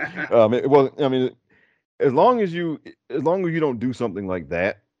 It wasn't. I mean, as long as you don't do something like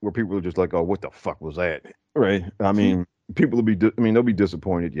that where people are just like, oh, what the fuck was that? Right. I mean, people will be. They'll be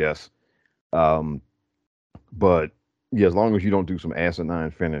disappointed. Yes. But yeah, as long as you don't do some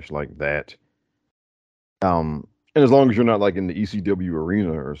asinine finish like that. And as long as you're not like in the ECW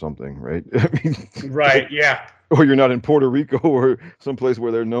arena or something, right? Right. Yeah. Or you're not in Puerto Rico or someplace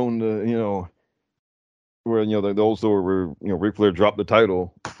where they're known to, where the old story where Ric Flair dropped the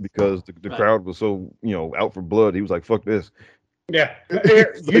title because the crowd was so out for blood. He was like, "Fuck this." Yeah,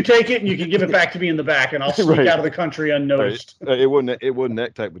 here, you take it and you can give it back to me in the back, and I'll sneak out of the country unnoticed. Right. It wasn't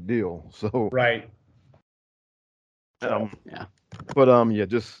that type of deal. So right. Yeah. But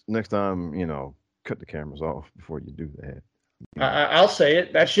just next time, cut the cameras off before you do that. I'll say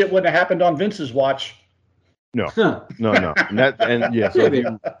it. That shit wouldn't have happened on Vince's watch. No. So they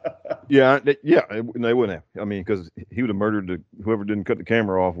wouldn't have. I mean, because he would have murdered whoever didn't cut the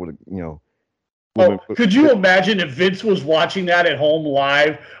camera off. Would have, could you imagine if Vince was watching that at home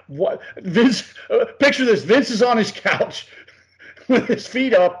live? What Vince? Picture this: Vince is on his couch with his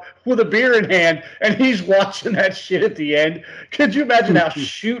feet up, with a beer in hand, and he's watching that shit at the end. Could you imagine how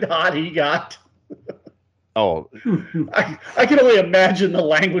shoot hot he got? Oh, I can only imagine the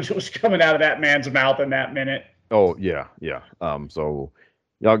language that was coming out of that man's mouth in that minute. Oh yeah. So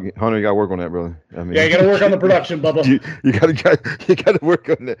Hunter, you got to work on that, brother. I mean, you got to work on the production, Bubba. you got to work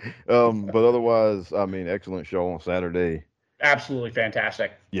on that. But otherwise, I mean, excellent show on Saturday. Absolutely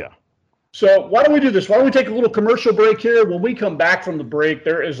fantastic. Yeah. So why don't we do this? Why don't we take a little commercial break here? When we come back from the break,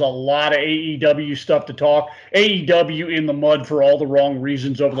 there is a lot of AEW stuff to talk. AEW in the mud for all the wrong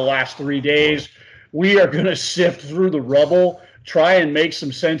reasons over the last 3 days. We are going to sift through the rubble, try and make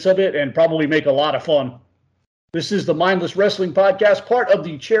some sense of it, and probably make a lot of fun. This is the Mindless Wrestling Podcast, part of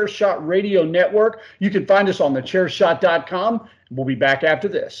the Chairshot Radio Network. You can find us on thechairshot.com, and we'll be back after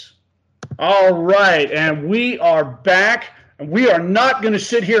this. All right, and we are back, and we are not going to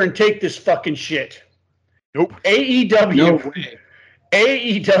sit here and take this fucking shit. Nope. AEW. No way.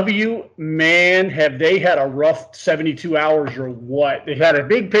 AEW, man, have they had a rough 72 hours or what? They had a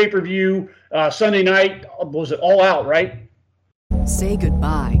big pay-per-view Sunday night. Was it All Out, right? Say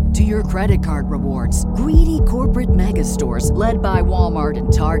goodbye to your credit card rewards. Greedy corporate mega stores, led by Walmart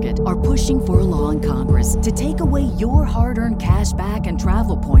and Target, are pushing for a law in Congress to take away your hard-earned cash back and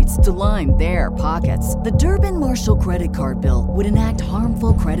travel points to line their pockets. The Durbin-Marshall credit card bill would enact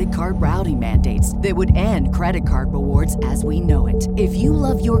harmful credit card routing mandates that would end credit card rewards as we know it. If you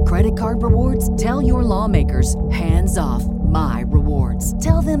love your credit card rewards, tell your lawmakers, hands off my rewards.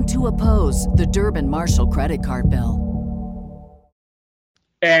 Tell them to oppose the Durbin-Marshall credit card bill.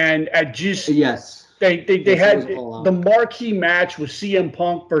 And at just they had the marquee match with CM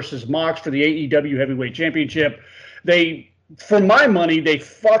Punk versus Mox for the AEW Heavyweight Championship. For my money, they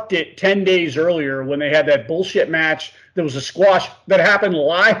fucked it 10 days earlier when they had that bullshit match. There was a squash that happened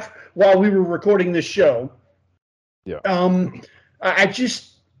live while we were recording this show. Yeah.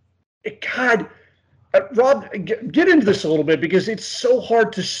 Rob, get into this a little bit because it's so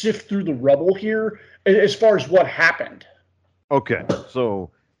hard to sift through the rubble here as far as what happened. Okay, so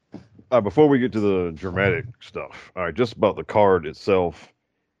before we get to the dramatic stuff, all right, just about the card itself.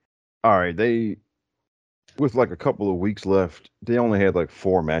 All right, with like a couple of weeks left, they only had like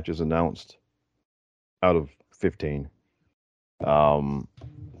 4 matches announced out of 15.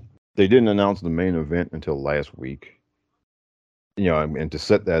 They didn't announce the main event until last week. And to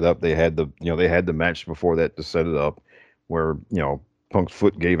set that up, they had the match before that to set it up, where Punk's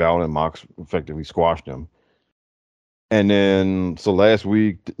foot gave out and Mox effectively squashed him. And then, so last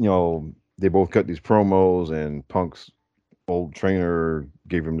week, they both cut these promos, and Punk's old trainer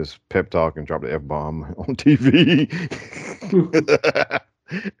gave him this pep talk and dropped the F-bomb on TV.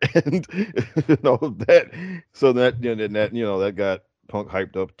 And that got Punk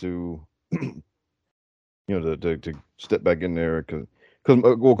hyped up to to step back in there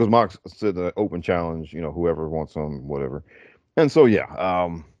because Mox said the open challenge, whoever wants some, whatever. And so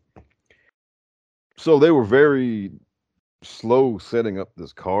so they were very slow setting up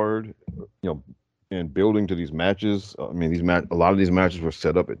this card, and building to these matches. I mean, a lot of these matches were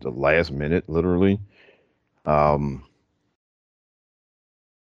set up at the last minute, literally. And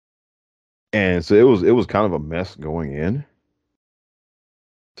so it was kind of a mess going in,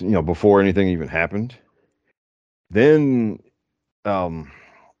 before anything even happened. Then you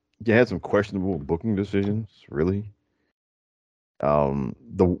had some questionable booking decisions, really.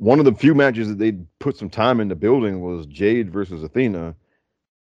 One of the few matches that they put some time into building was Jade versus Athena.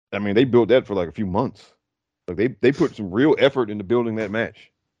 I mean, they built that for like a few months. Like they put some real effort into building that match,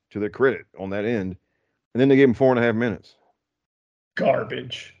 to their credit, on that end. And then they gave him 4.5 minutes.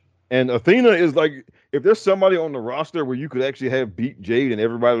 Garbage. And Athena is like, if there's somebody on the roster where you could actually have beat Jade and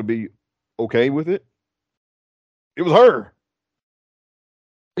everybody would be okay with it, it was her.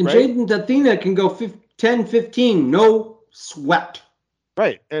 And right? Jade and Athena can go 10, 15, no sweat.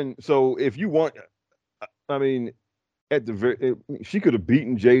 Right. And so if you want, I mean, she could have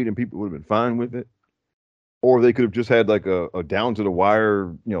beaten Jade and people would have been fine with it. Or they could have just had like a down to the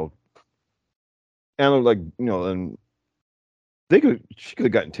wire, and and she could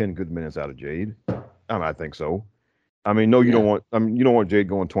have gotten 10 good minutes out of Jade. I think so. I mean, no, you don't want Jade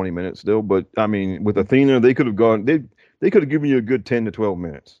going 20 minutes still, but I mean, with Athena, they could have gone, they could have given you a good 10 to 12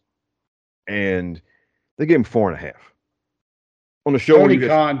 minutes. And they gave him 4.5. On a show, Tony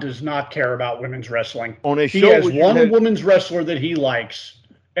Khan does not care about women's wrestling. He has one women's wrestler that he likes,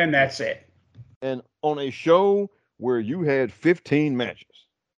 and that's it. And on a show where you had 15 matches,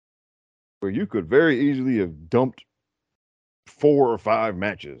 where you could very easily have dumped 4 or 5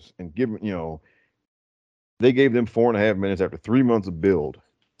 matches and given, they gave them 4.5 minutes after 3 months of build.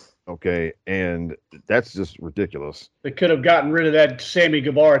 Okay, and that's just ridiculous. They could have gotten rid of that Sammy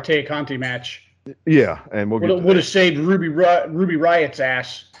Guevara Tay Conti match. Yeah, and would have saved Ruby Riot's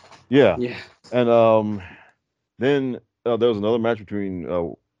ass. Yeah. And then there was another match between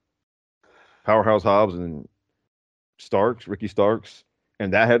Powerhouse Hobbs and Ricky Starks,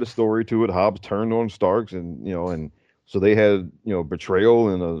 and that had a story to it. Hobbs turned on Starks, and and so they had betrayal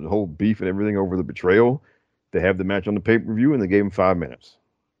and a whole beef and everything over the betrayal. They have the match on the pay-per-view, and they gave him 5 minutes.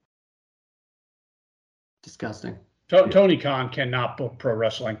 Disgusting. Tony Khan cannot book pro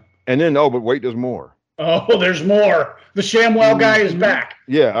wrestling. And then, but wait, there's more. Oh, there's more. The ShamWow guy is back.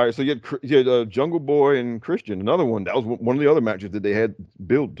 Yeah, all right. So you had Jungle Boy and Christian, another one. That was one of the other matches that they had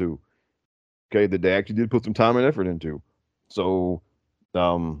build to. Okay, that they actually did put some time and effort into. So,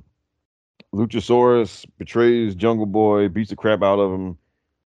 Luchasaurus betrays Jungle Boy, beats the crap out of him,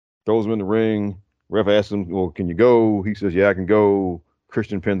 throws him in the ring. Ref asks him, "Well, can you go?" He says, "Yeah, I can go."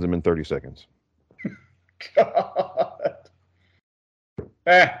 Christian pins him in 30 seconds. God.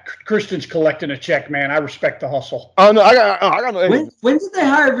 Christian's collecting a check, man. I respect the hustle. Oh no, I got no. When did they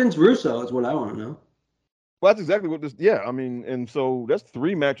hire Vince Russo? Is what I want to know. Well, that's exactly what this. Yeah, I mean, and so that's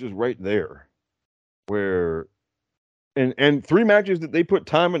 3 matches right there, where, and 3 matches that they put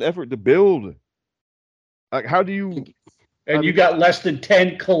time and effort to build. Like, how do you? And you got less than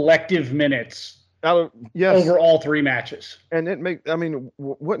 10 collective minutes. Over all 3 matches. And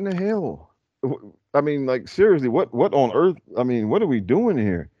what in the hell? I mean, like, seriously, what on earth? I mean, what are we doing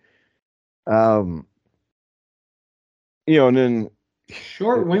here? And then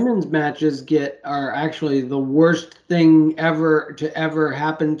short women's matches are actually the worst thing ever to ever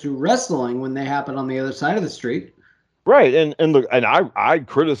happen to wrestling when they happen on the other side of the street. Right, and look, and I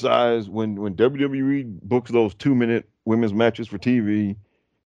criticize when WWE books those 2-minute women's matches for TV.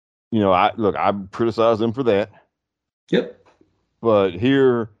 I criticize them for that. Yep. But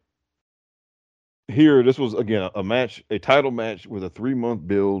here, this was again a title match with a 3-month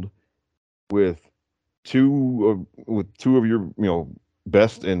build, with two of your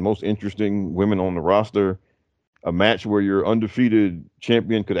best and most interesting women on the roster. A match where your undefeated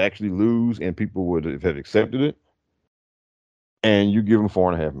champion could actually lose and people would have accepted it. And you give them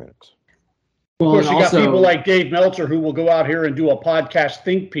 4.5 minutes. Well, of course, you got people like Dave Meltzer who will go out here and do a podcast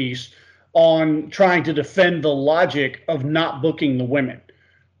think piece on trying to defend the logic of not booking the women.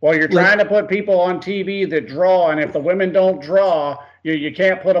 Well, you're trying to put people on TV that draw, and if the women don't draw, you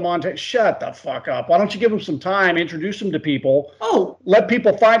can't put them on. Shut the fuck up. Why don't you give them some time, introduce them to people, let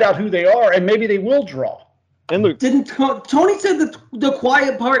people find out who they are, and maybe they will draw. And look, Tony said the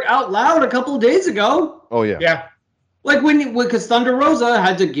quiet part out loud a couple of days ago? Oh, yeah. Yeah. Like because Thunder Rosa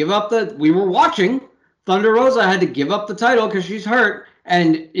had to give up we were watching. Thunder Rosa had to give up the title because she's hurt,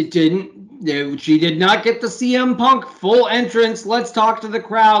 and it didn't. She did not get the CM Punk full entrance. Let's talk to the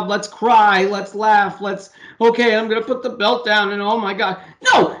crowd. Let's cry. Let's laugh. Okay, I'm gonna put the belt down, and oh my god,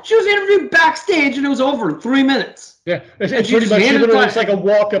 no! She was interviewed backstage, and it was over in 3 minutes. Yeah, it's pretty much literally it's like a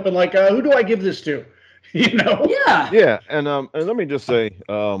walk up and like, who do I give this to? You know? Yeah, and let me just say,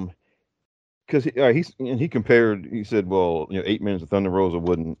 because he compared, he said, well, 8 minutes of Thunder Rosa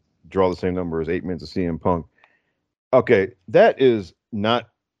wouldn't draw the same number as 8 minutes of CM Punk. Okay, that is not.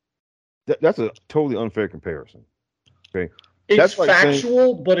 That's a totally unfair comparison. Okay, it's like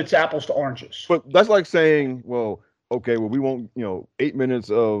factual, but it's apples to oranges. But that's like saying, well, okay, well, we won't, 8 minutes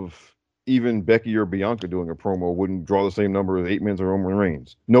of even Becky or Bianca doing a promo wouldn't draw the same number as 8 minutes of Roman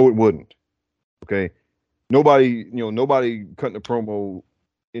Reigns. No, it wouldn't. Okay, nobody cutting a promo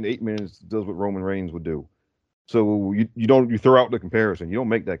in 8 minutes does what Roman Reigns would do. So you throw out the comparison. You don't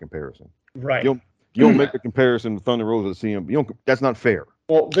make that comparison. Right. You don't make the comparison with Thunder Rosa to CM. That's not fair.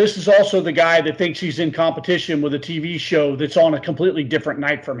 Well, this is also the guy that thinks he's in competition with a TV show that's on a completely different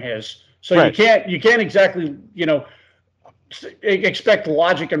night from his. So right. you can't exactly, expect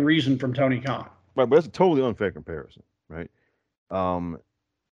logic and reason from Tony Khan. Right, but that's a totally unfair comparison, right?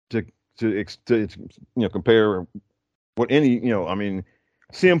 To compare what any, I mean,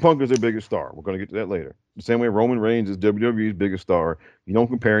 CM Punk is their biggest star. We're going to get to that later. The same way Roman Reigns is WWE's biggest star. You don't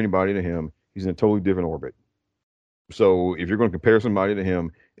compare anybody to him. He's in a totally different orbit. So if you're going to compare somebody to him,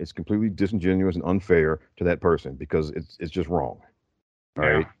 it's completely disingenuous and unfair to that person because it's just wrong. All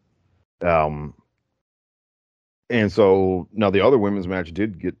right. And so now the other women's match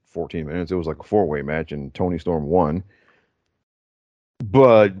did get 14 minutes. It was like a 4-way match, and Toni Storm won.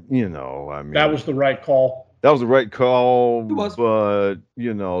 But I mean, that was the right call. That was the right call. It was. But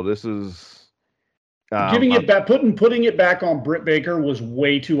this is giving it back, putting it back on Britt Baker was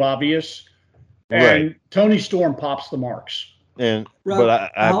way too obvious. And right. Toni Storm pops the marks. And Rob,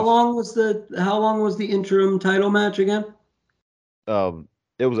 but how long was the interim title match again?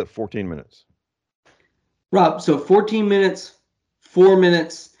 It was at 14 minutes. Rob, so 14 minutes, 4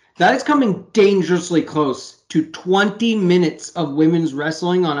 minutes. That is coming dangerously close to 20 minutes of women's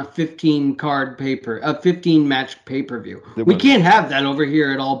wrestling on a 15 match pay-per-view. We can't have that over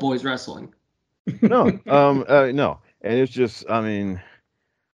here at All Boys Wrestling. No. No. And it's just, I mean,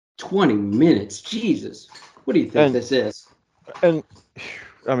 20 minutes, Jesus! What do you think this is? And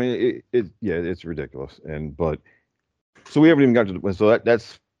I mean, it's ridiculous. But so we haven't even got to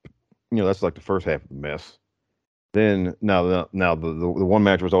that's that's like the first half of the mess. Then now the one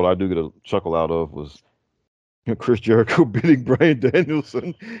match result I do get a chuckle out of was Chris Jericho beating Bryan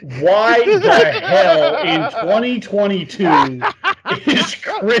Danielson. Why the hell in 2022 is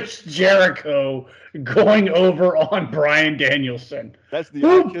Chris Jericho going over on Bryan Danielson? That's the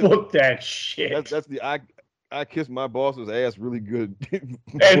Who booked that shit? That's the I kissed my boss's ass really good.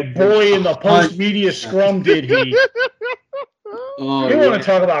 And boy, in the post-media scrum did he. Oh, you want to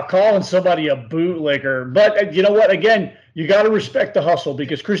talk about calling somebody a bootlicker. But you know what? Again, you got to respect the hustle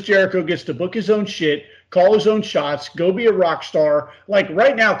because Chris Jericho gets to book his own shit, call his own shots, go be a rock star. Like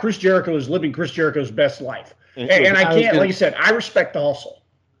right now, Chris Jericho is living Chris Jericho's best life. And I can't, like I said, I respect the hustle.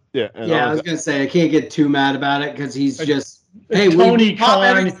 Yeah. I was going to say, I can't get too mad about it because he's just, hey, Tony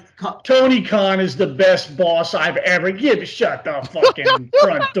Khan is the best boss I've ever given. Shut the fucking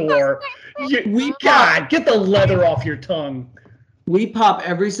front door. God, get the leather off your tongue. We pop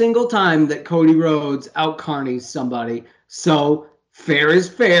every single time that Cody Rhodes out-carnies somebody. So fair is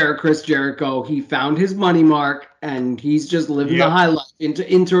fair, Chris Jericho. He found his money mark, and he's just living the high life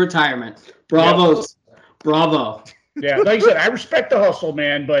into retirement. Bravo. Bravo. Yeah, like I said, I respect the hustle,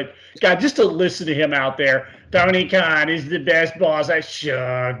 man. But, God, just to listen to him out there, Tony Khan is the best boss.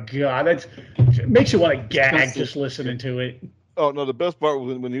 God, it makes you want to gag just listening to it. Oh no! The best part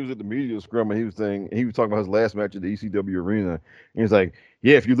was when he was at the media scrum and he was talking about his last match at the ECW arena. And he's like,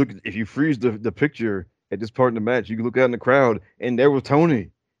 "Yeah, if you freeze the picture at this part in the match, you can look out in the crowd, and there was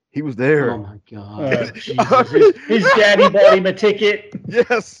Tony. He was there. Oh my God! His daddy bought him a ticket.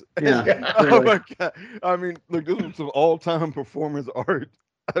 Yes. Yeah. Oh my God! I mean, look, this was some all-time performance art.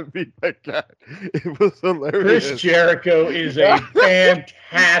 I mean, my God, it was hilarious. Chris Jericho is a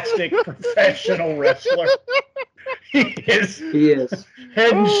fantastic professional wrestler. He is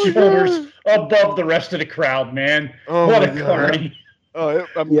head and shoulders above the rest of the crowd, man. Oh, what a carny. Oh,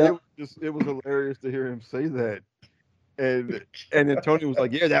 it was hilarious to hear him say that. And then Tony was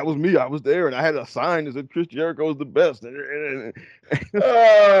like, "Yeah, that was me. I was there, and I had a sign that said Chris Jericho is the best."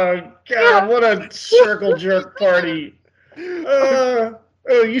 Oh God, what a circle jerk party!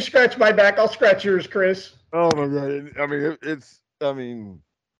 Oh, you scratch my back, I'll scratch yours, Chris. Oh my god! I mean, it's. I mean,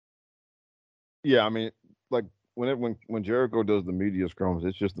 yeah. I mean, like when Jericho does the media scrums,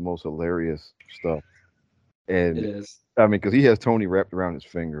 it's just the most hilarious stuff. It And is. I mean, because he has Tony wrapped around his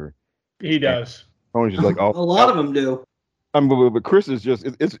finger, He and does. Tony's just like, oh, A lot of them do. but Chris is just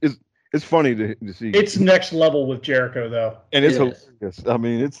it's funny to see. It's next level with Jericho, though. And it's It is. hilarious. I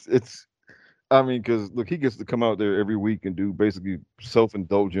mean, it's. I mean, because look, he gets to come out there every week and do basically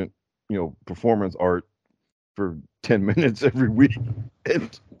self-indulgent, performance art for 10 minutes every week.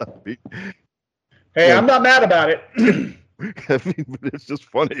 And I mean, Hey, I'm not mad about it. but it's just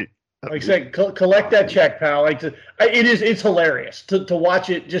funny. Like I said, collect that check, pal. It's hilarious to watch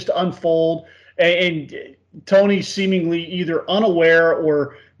it just unfold, and Tony seemingly either unaware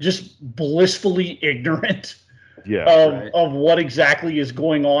or just blissfully ignorant Yeah. of what exactly is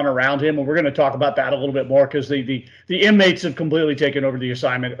going on around him. And we're going to talk about that a little bit more because the inmates have completely taken over the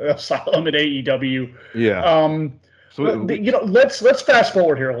asylum at AEW. Yeah. So Let's fast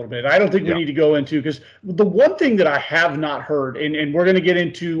forward here a little bit. I don't think we need to go into, because the one thing that I have not heard, and we're going to get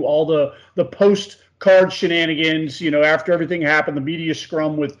into all the post card shenanigans, after everything happened, the media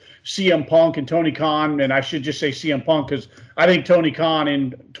scrum with CM Punk and Tony Khan, and I should just say CM Punk because I think Tony Khan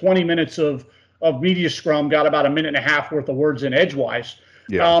in 20 minutes of media scrum got about a minute and a half worth of words in edgewise.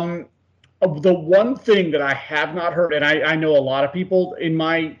 Yeah. The one thing that I have not heard, and I know a lot of people in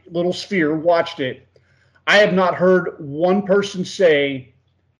my little sphere watched it, I have not heard one person say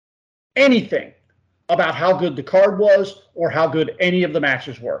anything about how good the card was or how good any of the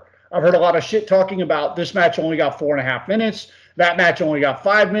matches were. I've heard a lot of shit talking about this match only got 4.5 minutes. That match only got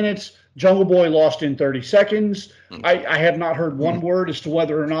 5 minutes. Jungle Boy lost in 30 seconds. I have not heard one word as to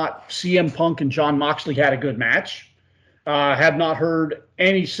whether or not CM Punk and Jon Moxley had a good match. Have not heard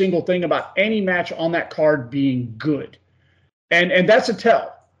any single thing about any match on that card being good. And that's a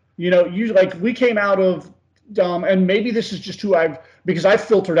tell. We came out of, and maybe this is just because I've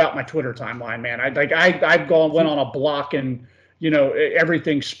filtered out my Twitter timeline, man. Went on a block and,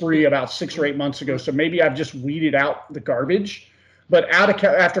 everything spree about 6 or 8 months ago. So maybe I've just weeded out the garbage. But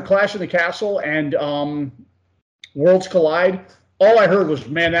after Clash of the Castle and Worlds Collide, all I heard was,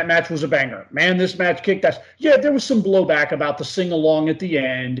 man, that match was a banger. Man, this match kicked ass. Yeah, there was some blowback about the sing-along at the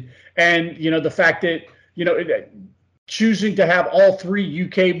end. And, the fact that, choosing to have all 3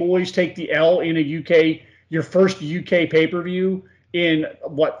 UK boys take the L in your first UK pay-per-view in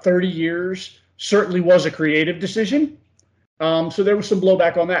 30 years certainly was a creative decision. So there was some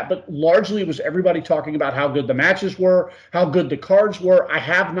blowback on that, but largely it was everybody talking about how good the matches were, how good the cards were. I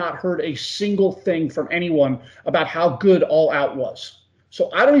have not heard a single thing from anyone about how good All Out was.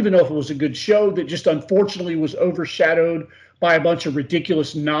 So I don't even know if it was a good show that just unfortunately was overshadowed by a bunch of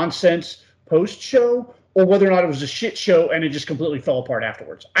ridiculous nonsense post-show, or whether or not it was a shit show and it just completely fell apart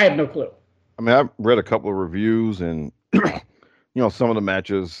afterwards. I have no clue. I mean, I've read a couple of reviews, and some of the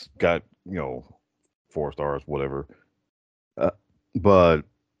matches got 4 stars, whatever. But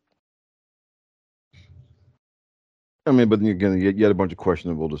I mean, but again, you had a bunch of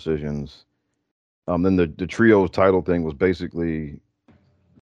questionable decisions. Then the trios title thing was basically,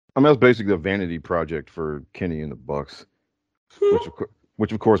 that's basically a vanity project for Kenny and the Bucks,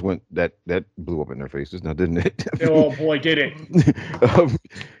 which of course that blew up in their faces now, didn't it? Oh boy, did it.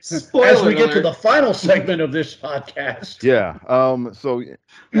 Spoiler As we get to alert. the final segment of this podcast. Yeah. So,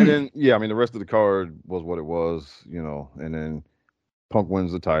 and then, I mean, the rest of the card was what it was, and then Punk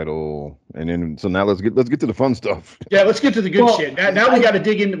wins the title, and then so now let's get to the fun stuff. Yeah, let's get to the good shit. Now we got to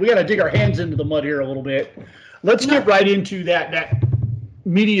dig in. We got to dig our hands into the mud here a little bit. Let's get right into that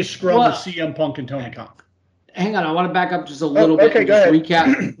media scrum with CM Punk and Tony Khan. Hang on, I want to back up just a little bit and just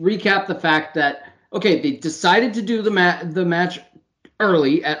recap the fact that they decided to do the match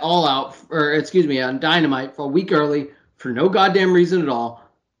early at All Out, on Dynamite for a week early for no goddamn reason at all.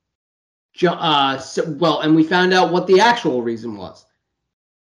 And we found out what the actual reason was.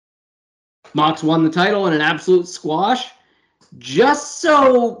 Mox won the title in an absolute squash, just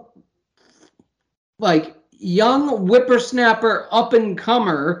so young whippersnapper up and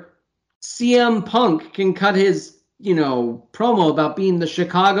comer CM Punk can cut his promo about being the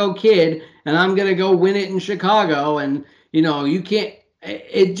Chicago kid, and I'm gonna go win it in Chicago, and you can't.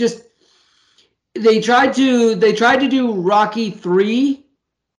 It just they tried to do Rocky 3,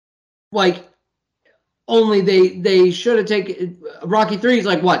 only they should have taken Rocky 3 is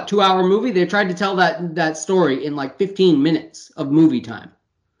 2-hour movie. They tried to tell that story in 15 minutes of movie time.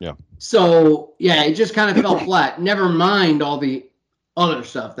 Yeah. So yeah, it just kind of fell flat. Never mind all the other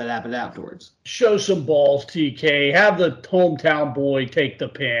stuff that happened afterwards. Show some balls, TK. Have the hometown boy take the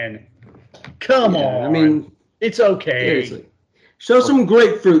pin. Come on. I mean, it's okay. Seriously. Show some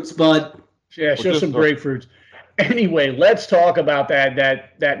grapefruits, bud. Yeah, show some grapefruits. Anyway, let's talk about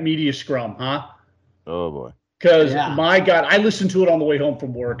that media scrum, huh? Oh boy. Because my God, I listened to it on the way home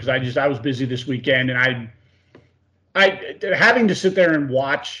from work because I was busy this weekend, and I having to sit there and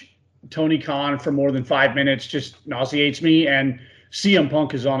watch Tony Khan for more than 5 minutes just nauseates me. And CM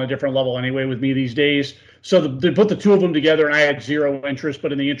Punk is on a different level anyway with me these days. So they put the two of them together, and I had zero interest.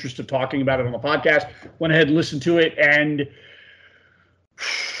 But in the interest of talking about it on the podcast, went ahead and listened to it. And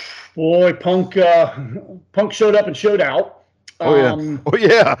boy, Punk showed up and showed out. Oh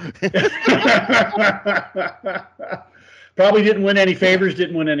yeah. Probably didn't win any favors,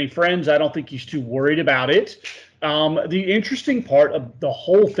 didn't win any friends. I don't think he's too worried about it. The interesting part of the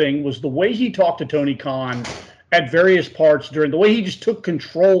whole thing was the way he talked to Tony Khan at various parts during the way he just took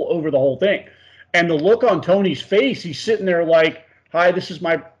control over the whole thing. And the look on Tony's face, he's sitting there like, hi, this is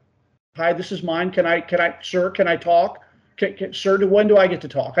mine. Can I, sir, can I talk? Sir, when do I get to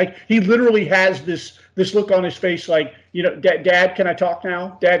talk? Like, he literally has this look on his face like, Dad, can I talk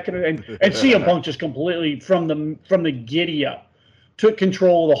now? Dad, can I? And CM Punk just completely from the giddy up took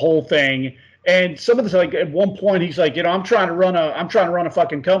control of the whole thing. And some of this, like at one point, he's like, I'm trying to run a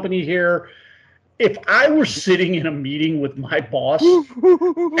fucking company here. If I were sitting in a meeting with my boss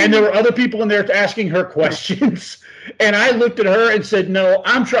and there were other people in there asking her questions, and I looked at her and said, no,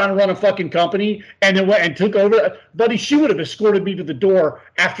 I'm trying to run a fucking company, and then went and took over, buddy, she would have escorted me to the door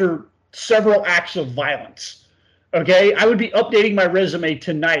after several acts of violence. Okay? I would be updating my resume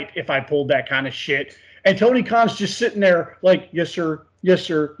tonight if I pulled that kind of shit. And Tony Khan's just sitting there like, yes, sir. Yes,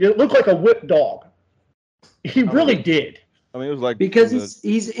 sir. It looked like a whipped dog. He really did. I mean, it was like because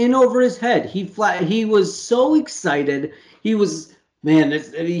he's in over his head. He was so excited. He was in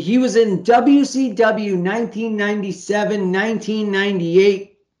WCW 1997,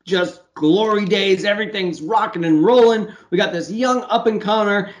 1998, just glory days. Everything's rocking and rolling. We got this young up and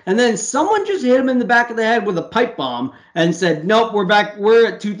comer, and then someone just hit him in the back of the head with a pipe bomb and said, "Nope, we're back. We're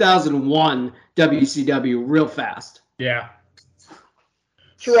at 2001 WCW real fast." Yeah.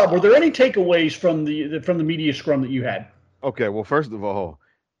 So, Rob, were there any takeaways from the media scrum that you had? Okay, well, first of all,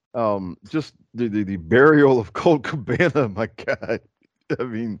 just the burial of Colt Cabana. My God, I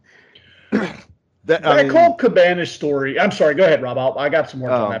mean, Colt Cabana story. I'm sorry. Go ahead, Rob. I got some more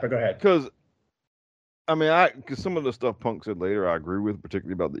on that, but go ahead. Because some of the stuff Punk said later, I agree with,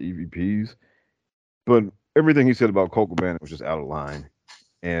 particularly about the EVPs. But everything he said about Colt Cabana was just out of line,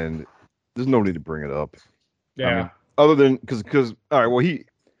 and there's no need to bring it up. Yeah. I mean, other than because all right, well,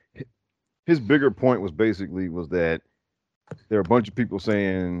 his bigger point was that there are a bunch of people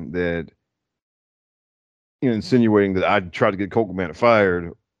saying that, insinuating that I tried to get Colt Cabana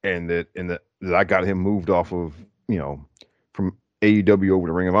fired, and that I got him moved off of, from AEW over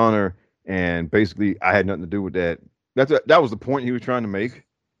to Ring of Honor, and basically I had nothing to do with that. That was the point he was trying to make.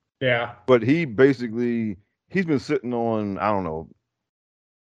 Yeah. But he's been sitting on, I don't know,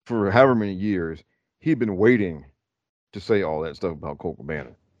 for however many years, he'd been waiting to say all that stuff about Colt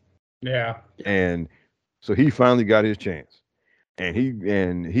Cabana. Yeah. And so he finally got his chance. And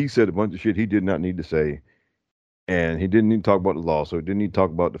he said a bunch of shit he did not need to say. And he didn't need to talk about the law. So he didn't need to talk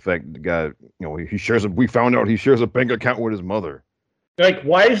about the fact that the guy, we found out he shares a bank account with his mother. Like,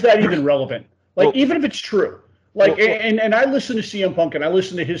 why is that even relevant? Like, even if it's true. Like, and I listen to CM Punk and I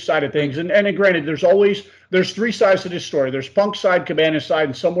listen to his side of things. And granted, there's three sides to this story. There's Punk's side, Cabana's side,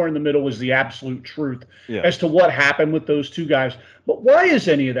 and somewhere in the middle is the absolute truth as to what happened with those two guys. But why is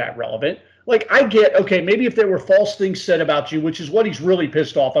any of that relevant? Like, I get, okay, maybe if there were false things said about you, which is what he's really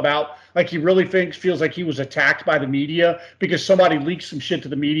pissed off about, like he really feels like he was attacked by the media because somebody leaked some shit to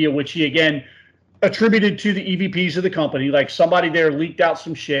the media, which he, again, attributed to the EVPs of the company. Like, somebody there leaked out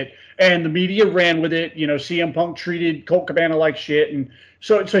some shit, and the media ran with it. CM Punk treated Colt Cabana like shit, and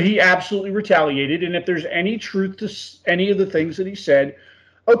so he absolutely retaliated. And if there's any truth to any of the things that he said,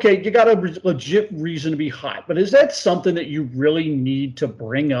 okay, you got a legit reason to be hot. But is that something that you really need to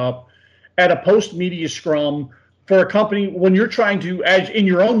bring up at a post-media scrum for a company when you're trying to, as in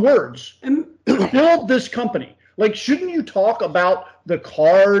your own words, build this company? Like, shouldn't you talk about the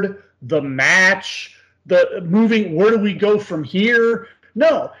card, the match, the moving, where do we go from here?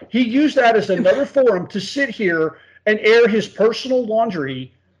 No, he used that as another forum to sit here and air his personal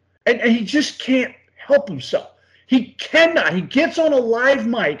laundry, and he just can't help himself. He cannot. He gets on a live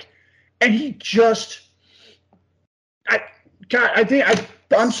mic, and he just,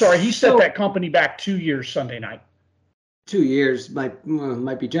 I'm sorry, he set that company back 2 years Sunday night. 2 years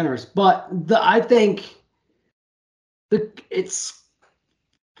might be generous, but I think it's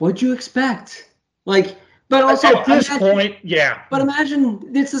what'd you expect? Like, but also at this point, yeah. But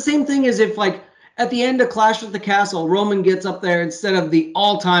imagine it's the same thing as if, like, at the end of Clash at the Castle, Roman gets up there instead of the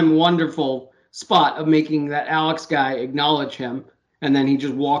all-time wonderful spot of making that Alex guy acknowledge him, and then he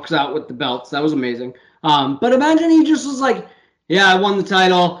just walks out with the belts. That was amazing. But imagine he just was like, yeah, I won the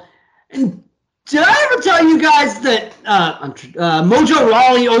title. And did I ever tell you guys that Mojo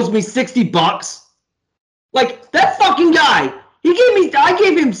Rawley owes me $60? Like, that fucking guy, I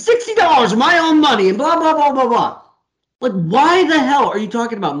gave him $60 of my own money and blah, blah, blah, blah, blah. Like, why the hell are you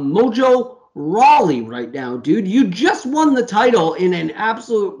talking about Mojo Rawley right now, dude? You just won the title in an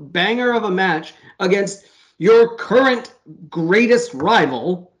absolute banger of a match against your current greatest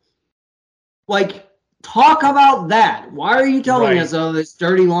rival. Like, talk about that. Why are you telling us all this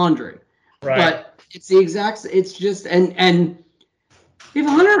dirty laundry? Right. But it's the exact, it's just, and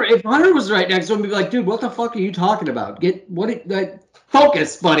if Hunter was right next to him, he'd be like, dude, what the fuck are you talking about?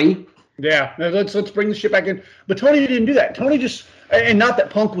 Focus, buddy. Yeah, let's bring the shit back in. But Tony didn't do that. Tony just, and not that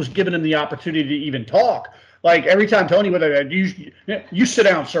Punk was giving him the opportunity to even talk. Like, every time Tony would have, you sit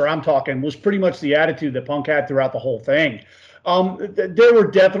down, sir, I'm talking, was pretty much the attitude that Punk had throughout the whole thing. There were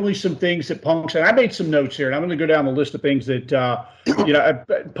definitely some things that Punk said. I made some notes here, and I'm going to go down the list of things that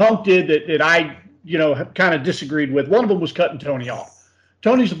Punk did that I kind of disagreed with. One of them was cutting Tony off.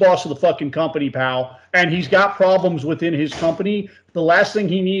 Tony's the boss of the fucking company, pal, and he's got problems within his company. The last thing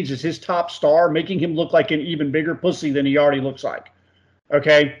he needs is his top star making him look like an even bigger pussy than he already looks like.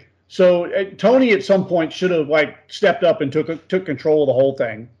 Okay, so Tony at some point should have stepped up and took control of the whole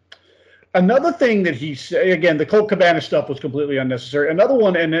thing. Another thing that he said, again, the Colt Cabana stuff was completely unnecessary. Another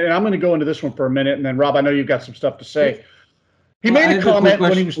one, and I'm going to go into this one for a minute, and then Rob, I know you've got some stuff to say. He made a comment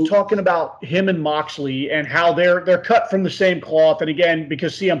when he was talking about him and Moxley and how they're cut from the same cloth. And again,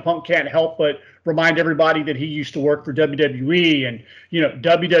 because CM Punk can't help but remind everybody that he used to work for WWE, and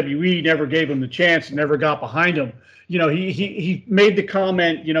WWE never gave him the chance and never got behind him. He made the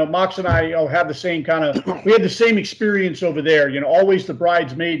comment, Mox and I have the same we had the same experience over there, always the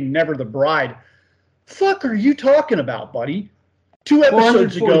bridesmaid and never the bride. Fuck are you talking about, buddy? 2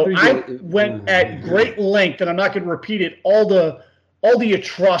 episodes ago, I went at great length, and I'm not going to repeat it, all the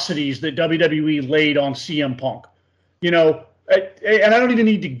atrocities that WWE laid on CM Punk. And I don't even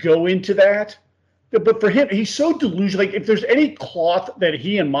need to go into that. But for him, he's so delusional. Like, if there's any cloth that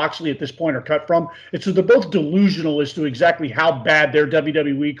he and Moxley at this point are cut from, it's that they're both delusional as to exactly how bad their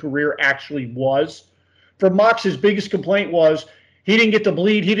WWE career actually was. For Mox, his biggest complaint was he didn't get to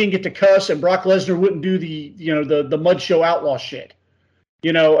bleed, he didn't get to cuss, and Brock Lesnar wouldn't do the Mud Show Outlaw shit.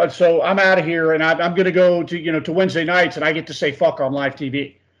 So I'm out of here, and I'm going to go to Wednesday nights, and I get to say fuck on live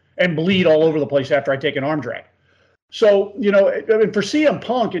TV and bleed all over the place after I take an arm drag. So, for CM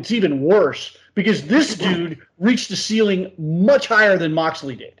Punk, it's even worse because this dude reached the ceiling much higher than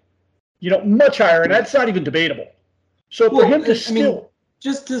Moxley did. Much higher, and that's not even debatable. So for him to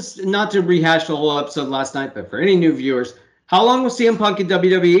just to not to rehash the whole episode last night, but for any new viewers, how long was CM Punk in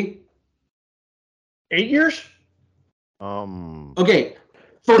WWE? 8 years. Okay,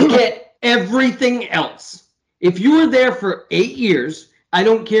 forget everything else. If you were there for 8 years, I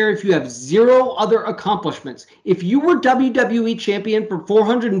don't care if you have 0 other accomplishments. If you were WWE champion for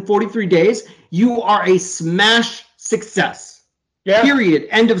 443 days, you are a smash success. Yeah. Period.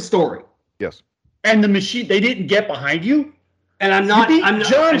 End of story. Yes. And the machine, they didn't get behind you. And I didn't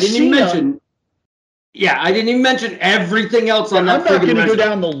even mention everything else on that. I'm not going to go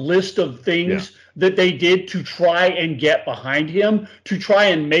down the list of things that they did to try and get behind him, to try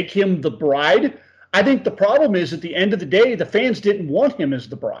and make him the bride. I think the problem is, at the end of the day, the fans didn't want him as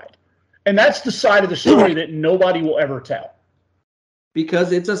the bride. And that's the side of the story that nobody will ever tell.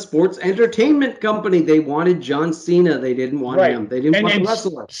 Because it's a sports entertainment company. They wanted John Cena. They didn't want him. They didn't want the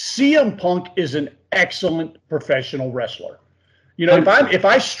wrestler. CM Punk is an excellent professional wrestler. If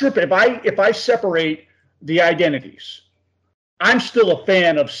I separate the identities, I'm still a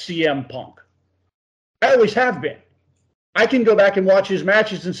fan of CM Punk. I always have been. I can go back and watch his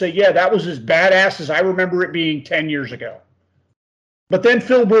matches and say, yeah, that was as badass as I remember it being 10 years ago. But then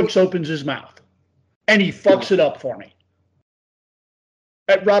Phil Brooks opens his mouth, and he fucks it up for me.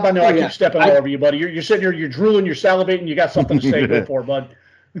 Rob, I know I keep stepping all over you, buddy. You're sitting here, you're drooling, you're salivating, you got something to say. Go for it, bud.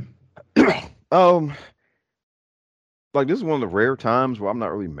 This is one of the rare times where I'm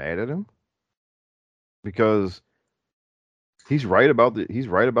not really mad at him, because he's right about the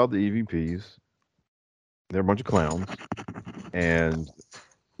EVPs. They're a bunch of clowns, and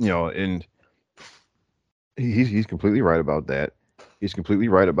and he's completely right about that. He's completely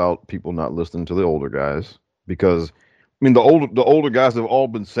right about people not listening to the older guys, because the older guys have all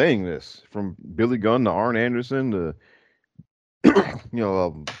been saying this, from Billy Gunn to Arn Anderson to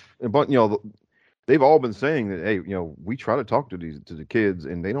they've all been saying that, hey, we try to talk to the kids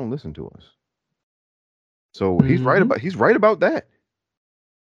and they don't listen to us. So he's right about that.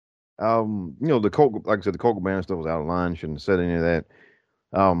 The Colt, like I said, the Colt Cabana stuff was out of line. Shouldn't have said any of that.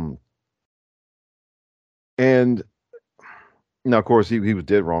 And now, of course, he was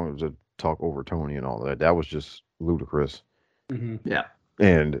dead wrong. It was a talk over Tony and all that. That was just ludicrous. Mm-hmm. Yeah.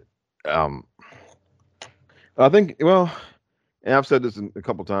 And I think, well, and I've said this a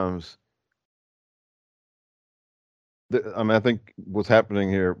couple times. I think what's happening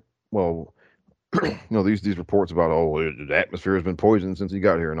here, well, these reports about, the atmosphere has been poisoned since he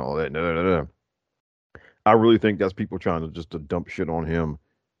got here and all that. No. I really think that's people trying to dump shit on him.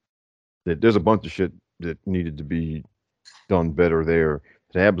 That there's a bunch of shit that needed to be done better there.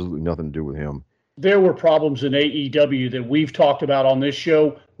 It had absolutely nothing to do with him. There were problems in AEW that we've talked about on this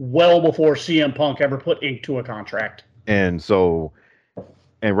show well before CM Punk ever put ink to a contract. And so,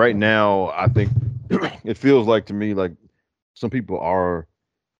 and right now, I think it feels like to me like some people are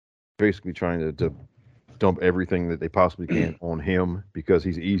basically trying to dump everything that they possibly can on him because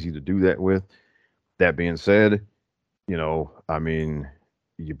he's easy to do that with. That being said, I mean,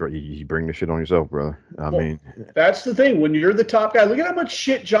 you bring the shit on yourself, brother. I mean, that's the thing. When you're the top guy, look at how much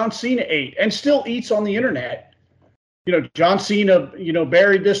shit John Cena ate and still eats on the internet. John Cena,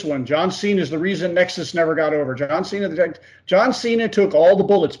 buried this one. John Cena is the reason Nexus never got over. John Cena took all the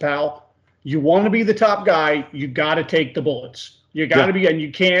bullets, pal. You want to be the top guy, you got to take the bullets. You got to be, and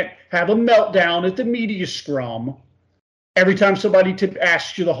you can't have a meltdown at the media scrum every time somebody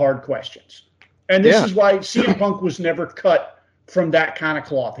asks you the hard questions. And this is why CM Punk was never cut from that kind of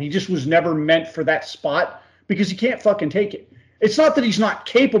cloth. He just was never meant for that spot because he can't fucking take it. It's not that he's not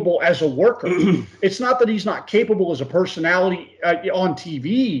capable as a worker. It's not that he's not capable as a personality on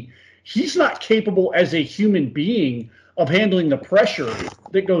TV. He's not capable as a human being of handling the pressure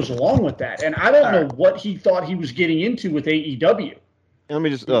that goes along with that. And I don't know what he thought he was getting into with AEW. Let me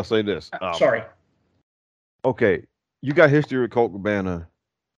just say this. Sorry. Okay, you got history with Colt Cabana.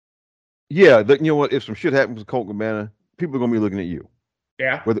 Yeah, you know what? If some shit happens with Colt Cabana, people are going to be looking at you.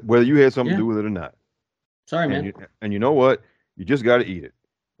 Yeah. Whether you had something to do with it or not. Sorry, man. And you know what? You just got to eat it.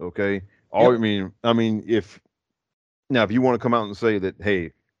 Okay? I mean, if you want to come out and say that,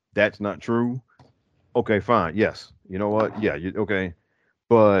 hey, that's not true, okay, fine. Yes. You know what? Yeah, okay.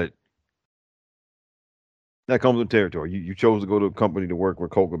 But that comes with territory. You chose to go to a company to work where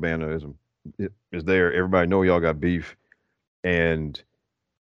Colt Cabana is there. Everybody know y'all got beef. And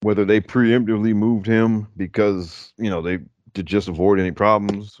whether they preemptively moved him because, they to just avoid any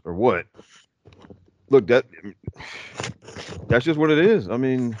problems or what. Look, that's just what it is. I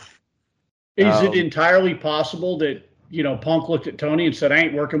mean, is it entirely possible that, Punk looked at Tony and said, I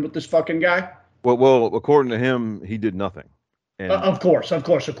ain't working with this fucking guy? Well, according to him, he did nothing. And, of course,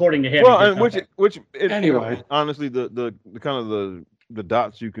 according to him. Well, which anyway, honestly, the kind of the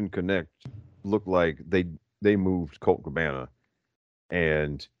dots you can connect look like they moved Colt Cabana,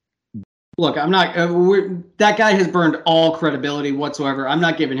 and look, I'm not. That guy has burned all credibility whatsoever. I'm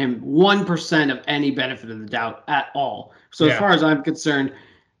not giving him 1% of any benefit of the doubt at all. So as far as I'm concerned,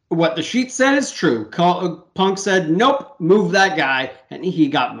 what the sheet said is true. Punk said, "Nope, move that guy," and he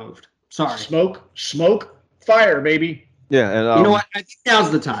got moved. Sorry. Smoke, fire, baby. Yeah, and you know what? I think now's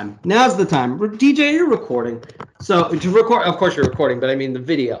the time. DJ, you're recording. So to record, of course you're recording, but I mean the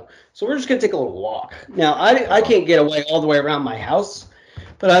video. So we're just gonna take a little walk. Now I can't get away all the way around my house,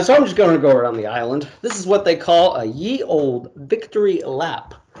 but so I'm just going to go around the island. This is what they call a ye old victory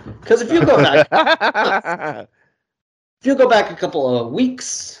lap. Because if you go back, a couple of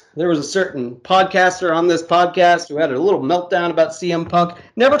weeks, there was a certain podcaster on this podcast who had a little meltdown about CM Punk.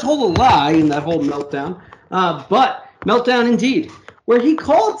 Never told a lie in that whole meltdown, but meltdown indeed, where he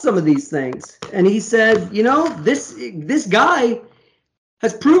called some of these things. And he said, this guy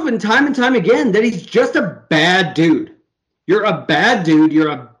has proven time and time again that he's just a bad dude. You're a bad dude. You're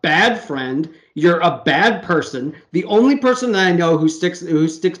a bad friend. You're a bad person. The only person that I know who sticks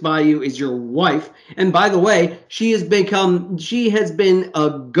by you is your wife. And by the way, she has been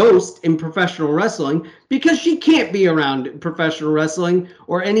a ghost in professional wrestling because she can't be around professional wrestling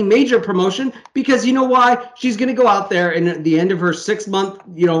or any major promotion because you know why? She's going to go out there and at the end of her 6-month,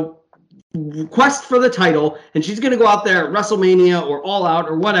 quest for the title, and she's going to go out there at WrestleMania or All Out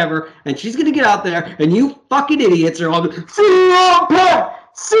or whatever, and she's going to get out there, and you fucking idiots are all CM Punk!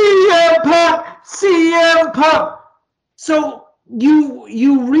 CM Punk! CM Punk! So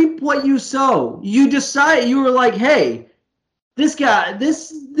you reap what you sow. You decide, you were like, hey, this guy,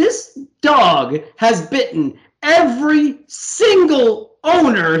 this dog has bitten every single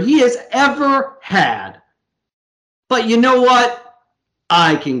owner he has ever had. But you know what?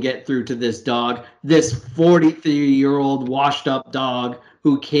 I can get through to this dog, this 43-year-old washed up dog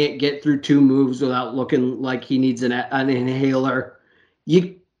who can't get through 2 moves without looking like he needs an inhaler.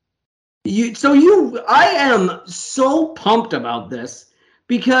 I am so pumped about this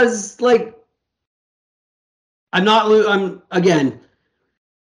because, like, at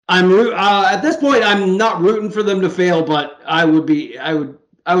this point, I'm not rooting for them to fail, but I would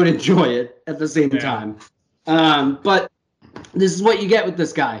enjoy it at the same time. But this is what you get with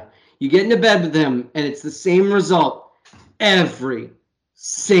this guy. You get into bed with him, and it's the same result every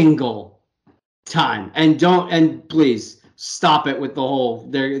single time. And please stop it with the whole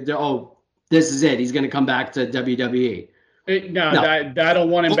this is it. He's going to come back to WWE. No. I don't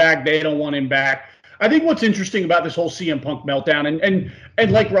want him back. They don't want him back. I think what's interesting about this whole CM Punk meltdown,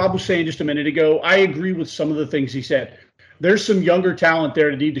 and like Rob was saying just a minute ago, I agree with some of the things he said. There's some younger talent there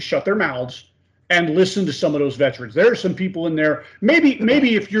that need to shut their mouths and listen to some of those veterans. There are some people in there.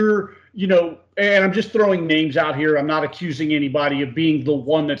 Maybe if you're, and I'm just throwing names out here. I'm not accusing anybody of being the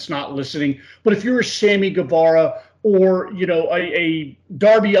one that's not listening. But if you're a Sammy Guevara or, a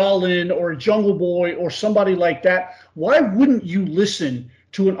Darby Allin or a Jungle Boy or somebody like that, why wouldn't you listen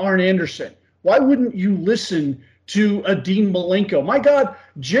to an Arn Anderson? Why wouldn't you listen to a Dean Malenko? My God,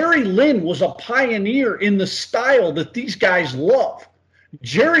 Jerry Lynn was a pioneer in the style that these guys love.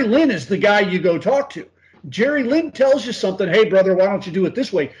 Jerry Lynn is the guy you go talk to. Jerry Lynn tells you something. Hey, brother, why don't you do it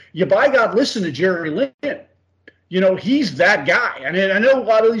this way? You by God, listen to Jerry Lynn. He's that guy. And I know a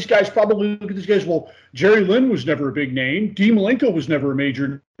lot of these guys probably look at these guys, well, Jerry Lynn was never a big name. Dean Malenko was never a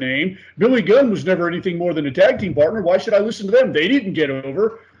major name. Billy Gunn was never anything more than a tag team partner. Why should I listen to them? They didn't get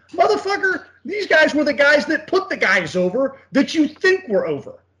over. Motherfucker, these guys were the guys that put the guys over that you think were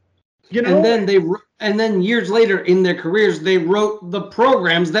over. And then years later in their careers, they wrote the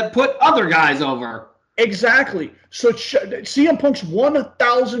programs that put other guys over. Exactly. So CM Punk's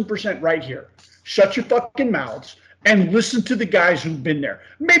 1,000% right here. Shut your fucking mouths and listen to the guys who've been there.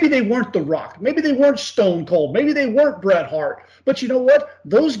 Maybe they weren't The Rock. Maybe they weren't Stone Cold. Maybe they weren't Bret Hart. But you know what?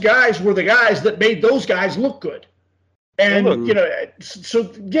 Those guys were the guys that made those guys look good. And,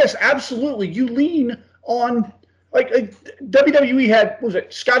 so yes, absolutely. You lean on, like WWE had, what was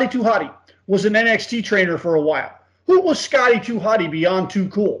it? Scotty 2 Hotty was an NXT trainer for a while. Who was Scotty 2 Hotty beyond Too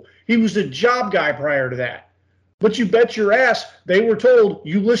Cool? He was a job guy prior to that. But you bet your ass they were told,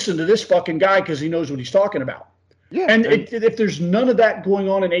 you listen to this fucking guy because he knows what he's talking about. Yeah. And if there's none of that going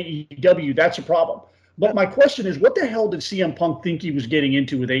on in AEW, that's a problem. But my question is, what the hell did CM Punk think he was getting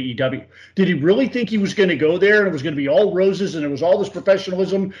into with AEW? Did he really think he was going to go there and it was going to be all roses and it was all this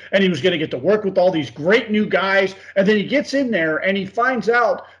professionalism and he was going to get to work with all these great new guys? And then he gets in there and he finds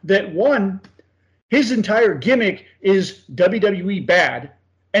out that, one, his entire gimmick is WWE bad.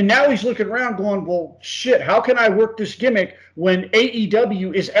 And now he's looking around going, well, shit, how can I work this gimmick when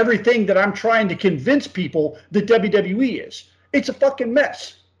AEW is everything that I'm trying to convince people that WWE is? It's a fucking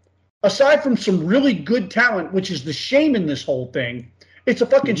mess. Aside from some really good talent, which is the shame in this whole thing, it's a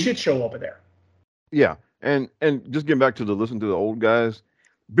fucking shit show over there. Yeah, and just getting back to listen to the old guys,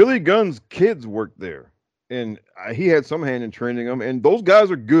 Billy Gunn's kids worked there, and he had some hand in training them, and those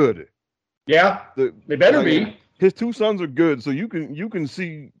guys are good. Yeah, they better be. His 2 sons are good, so you can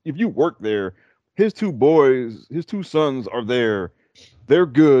see if you work there, his 2 sons are there, they're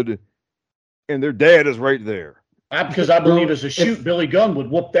good, and their dad is right there. Because I believe as a shoot, Billy Gunn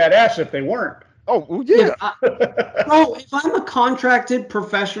would whoop that ass if they weren't. Oh, well, yeah. If I'm a contracted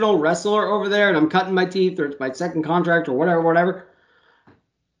professional wrestler over there and I'm cutting my teeth or it's my second contract or whatever,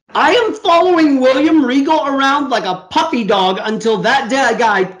 I am following William Regal around like a puppy dog until that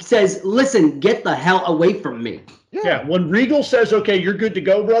guy says, listen, get the hell away from me. Yeah, when Regal says, okay, you're good to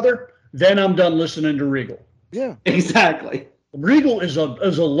go, brother, then I'm done listening to Regal. Yeah. Exactly. Regal is a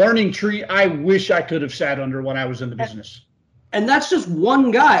learning tree I wish I could have sat under when I was in the business. And that's just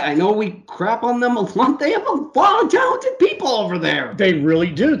one guy. I know we crap on them a lot. They have a lot of talented people over there. They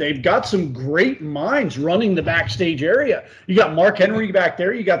really do. They've got some great minds running the backstage area. You got Mark Henry back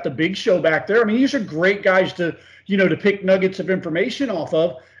there. You got the Big Show back there. I mean, these are great guys to pick nuggets of information off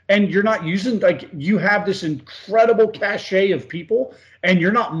of. And you're not using, you have this incredible cachet of people, and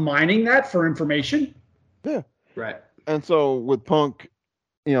you're not mining that for information. Yeah. Right. And so with Punk,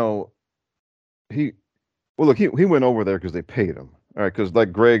 he went over there because they paid him. All right, because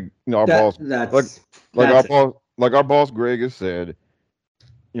like Greg, our boss Greg has said,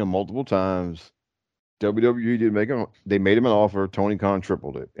 multiple times, WWE they made him an offer. Tony Khan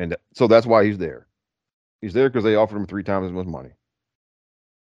tripled it, and so that's why he's there. He's there because they offered him 3 times as much money.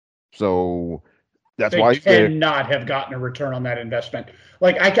 So that's why he's there. They cannot have gotten a return on that investment.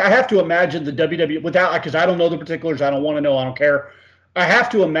 Like I have to imagine the WWE without, because I don't know the particulars. I don't want to know. I don't care. I have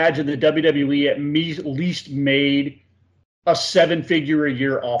to imagine the WWE at least made a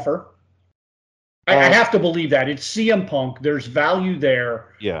 7-figure-a-year offer. I have to believe that. It's CM Punk. There's value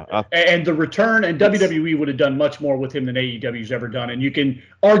there. Yeah. And the return, and WWE would have done much more with him than AEW's ever done. And you can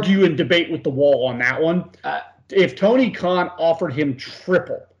argue and debate with the wall on that one. If Tony Khan offered him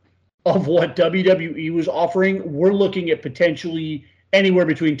triple of what WWE was offering, we're looking at potentially anywhere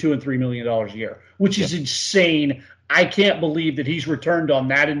between $2 and $3 million a year, which is insane. I can't believe that he's returned on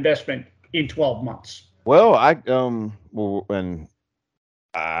that investment in 12 months. Well, I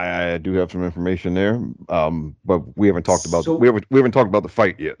do have some information there, but we haven't talked about we haven't talked about the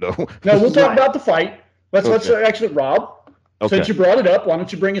fight yet, though. No, we'll talk about the fight. Let's actually, Rob. Okay. Since you brought it up, why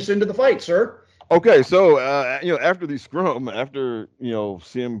don't you bring us into the fight, sir? Okay, so after the scrum, after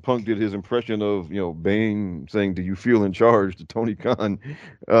CM Punk did his impression of Bane saying, "Do you feel in charge?" to Tony Khan,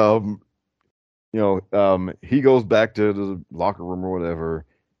 he goes back to the locker room or whatever,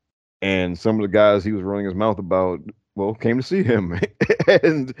 and some of the guys he was running his mouth about, came to see him,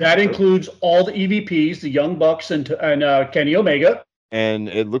 and that includes all the EVPs, the Young Bucks, and Kenny Omega. And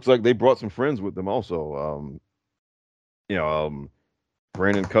it looks like they brought some friends with them also.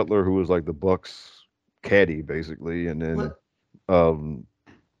 Brandon Cutler, who was like the Bucks caddy, basically, and then a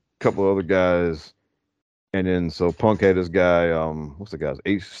couple of other guys, and then so Punk had this guy, what's the guy's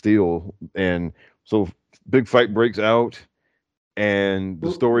Ace Steel, and so big fight breaks out, and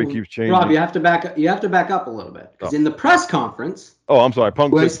the story keeps changing. Rob, you have to back up a little bit, because in the press conference, I'm sorry,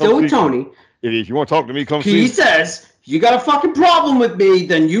 Punk was still with Tony. If you want to talk to me, come see me. He says, "You got a fucking problem with me,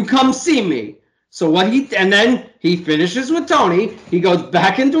 then you come see me." So and then he finishes with Tony. He goes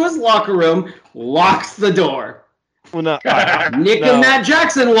back into his locker room, locks the door. Well, no, Nick and Matt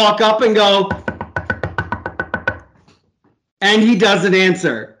Jackson walk up and go, and he doesn't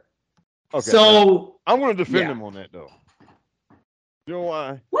answer. Okay, so I'm going to defend him on that, though. You know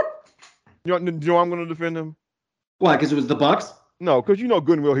why? What? You know why I'm going to defend him? Why? Because it was the Bucks? No, because good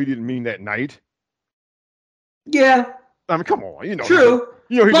and well he didn't mean that night. Yeah. I mean, come on, True.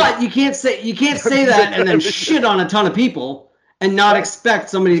 But you can't say that and then shit on a ton of people and not expect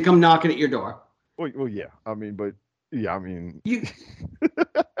somebody to come knocking at your door. Well, yeah. I mean, but yeah, I mean, you.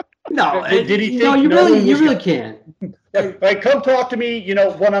 No, did he think you really can't. Like, come talk to me,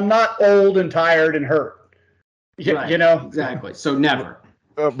 when I'm not old and tired and hurt. Right, exactly. So never.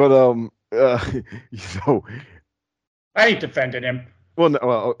 So I ain't defending him.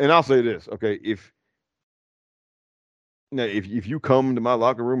 Well, and I'll say this, okay? If you come to my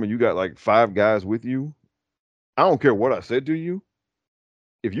locker room and you got like 5 guys with you, I don't care what I said to you.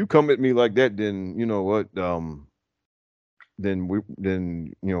 If you come at me like that, then you know what? Then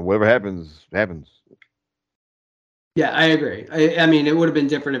whatever happens. Yeah, I agree. I mean, it would have been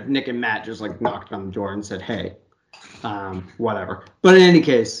different if Nick and Matt just like knocked on the door and said, "Hey, whatever." But in any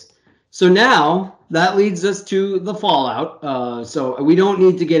case, so now that leads us to the fallout. So we don't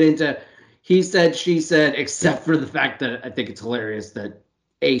need to get into he said, she said, except for the fact that I think it's hilarious that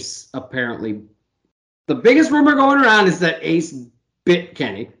Ace apparently, the biggest rumor going around is that Ace bit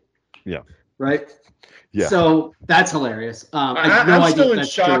Kenny. Yeah. Right? Yeah. So that's hilarious. I'm still in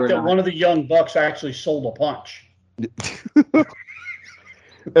shock that one of the Young Bucks actually sold a punch. I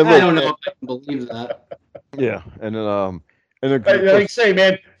don't know if I can believe that. Yeah. And then, like I say,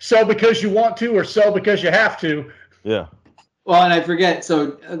 man, sell because you want to or sell because you have to. Yeah. Well, and I forget.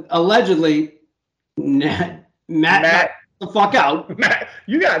 So allegedly, Matt got the fuck out. Matt,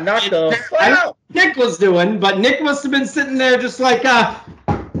 you got knocked the fuck out. Nick was doing, but Nick must have been sitting there just like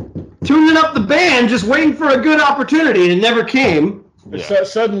tuning up the band, just waiting for a good opportunity, and it never came. Yeah. So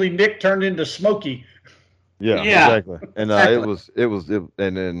suddenly Nick turned into Smokey. Yeah, exactly. And it was,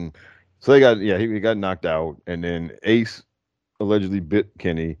 and then so he got knocked out, and then Ace allegedly bit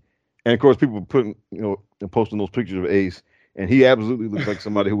Kenny, and of course people putting posting those pictures of Ace. And he absolutely looks like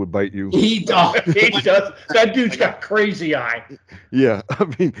somebody who would bite you. He does. That dude's got crazy eye. Yeah, I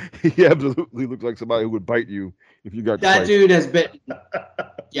mean, he absolutely looks like somebody who would bite you if you got. That dude has bitten.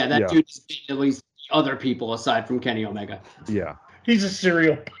 Yeah, dude has bitten at least other people aside from Kenny Omega. Yeah, he's a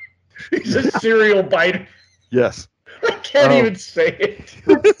serial biter. Yes, I can't even say it.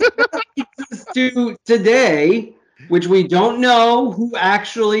 Today. Which we don't know who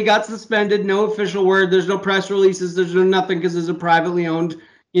actually got suspended. No official word. There's no press releases. There's no nothing because it's a privately owned,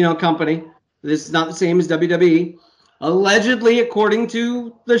 company. This is not the same as WWE. Allegedly, according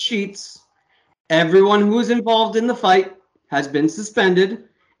to the sheets, everyone who was involved in the fight has been suspended,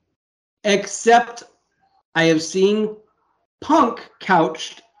 except I have seen Punk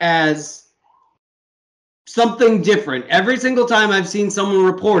couched as something different. Every single time I've seen someone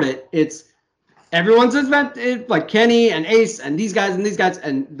report it, it's Everyone's suspended, like Kenny and Ace and these guys,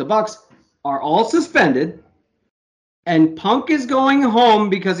 and the Bucks are all suspended. And Punk is going home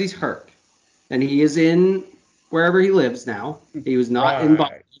because he's hurt. And he is in wherever he lives now. He was not in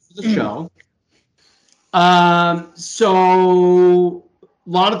Buffalo for the show. So a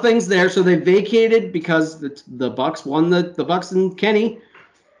lot of things there. So they vacated because the Bucks won the Bucks and Kenny.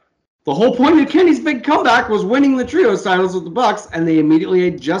 The whole point of Kenny's big comeback was winning the trios titles with the Bucks, and they immediately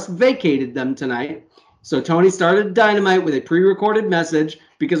had just vacated them tonight. So Tony started Dynamite with a pre-recorded message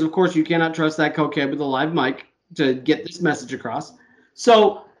because, of course, you cannot trust that cokehead with a live mic to get this message across.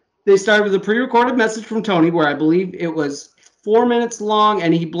 So they started with a pre-recorded message from Tony where I believe it was 4 minutes long,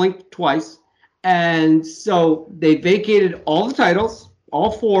 and he blinked twice. And so they vacated all the titles,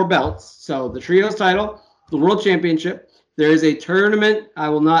 all 4 belts. So the trios title, the world championship. There is a tournament. I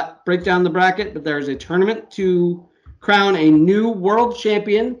will not break down the bracket, but there is a tournament to crown a new world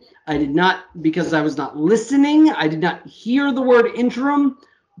champion. I did not, because I was not listening, I did not hear the word interim,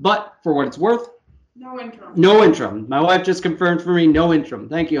 but for what it's worth, no interim. No interim. My wife just confirmed for me, no interim.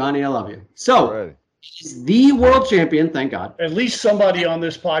 Thank you, honey. I love you. So, he's the world champion, thank God. At least somebody on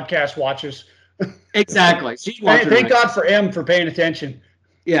this podcast watches. Exactly. She's watching. Thank God for M for paying attention.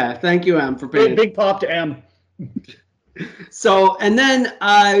 Yeah, thank you, M, for paying Big pop to M. So, and then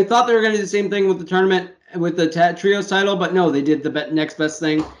I thought they were going to do the same thing with the tournament with the trios title, but no, they did the next best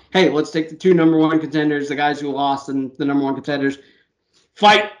thing. Hey, let's take the 2 number 1 contenders, the guys who lost and the number 1 contenders,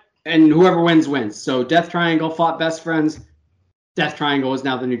 fight, and whoever wins, wins. So Death Triangle fought Best Friends. Death Triangle is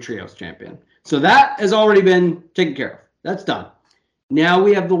now the new trios champion. So that has already been taken care of. That's done. Now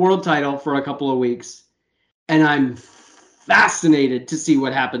we have the world title for a couple of weeks, and I'm fascinated to see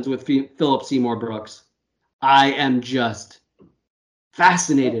what happens with Philip Seymour Brooks. I am just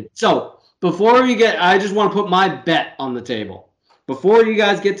fascinated. So before we get, I just want to put my bet on the table. Before you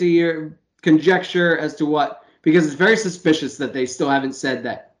guys get to your conjecture as to what, because it's very suspicious that they still haven't said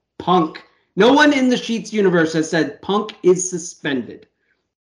that Punk, no one in the Sheets universe has said Punk is suspended.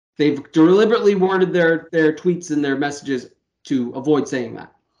 They've deliberately worded their tweets and their messages to avoid saying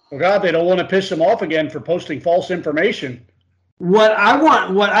that. Well, God, they don't want to piss him off again for posting false information.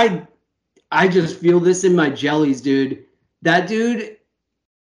 I just feel this in my jellies, dude. That dude,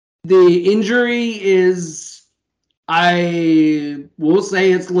 the injury is, I will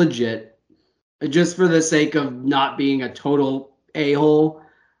say it's legit, just for the sake of not being a total a-hole.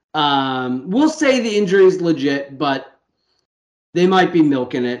 We'll say the injury is legit, but they might be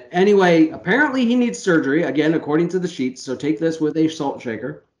milking it. Anyway, apparently he needs surgery, again, according to the Sheets, so take this with a salt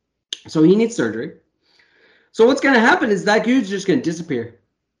shaker. So he needs surgery. So what's going to happen is that dude's just going to disappear.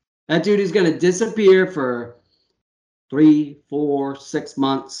 That dude is going to disappear for 3, 4, 6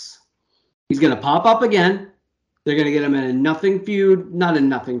 months. He's going to pop up again. They're going to get him in a nothing feud. Not a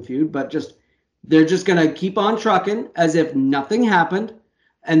nothing feud, but they're just going to keep on trucking as if nothing happened,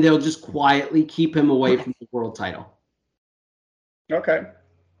 and they'll just quietly keep him away from the world title. Okay.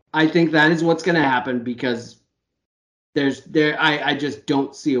 I think that is what's going to happen because I just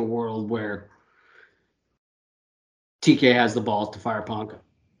don't see a world where TK has the balls to fire Punk.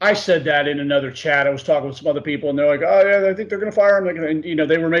 I said that in another chat. I was talking with some other people, and they're like, "Oh yeah, I think they're going to fire him." And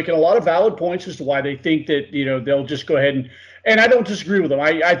they were making a lot of valid points as to why they think that they'll just go ahead and I don't disagree with them.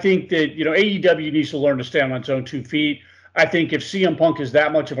 I think that AEW needs to learn to stand on its own 2 feet. I think if CM Punk is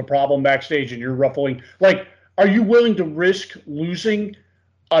that much of a problem backstage and you're ruffling, are you willing to risk losing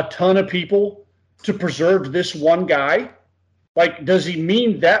a ton of people to preserve this one guy? Does he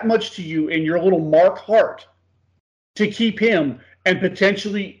mean that much to you in your little Mark heart to keep him and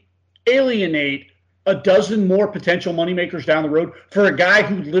potentially alienate a dozen more potential moneymakers down the road for a guy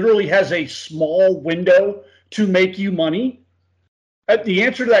who literally has a small window to make you money? The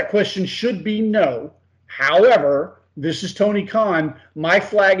answer to that question should be no. However, this is Tony Khan. My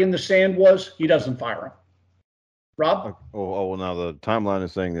flag in the sand was he doesn't fire him. Rob? Well, now the timeline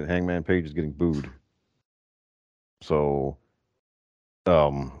is saying that Hangman Page is getting booed. So, I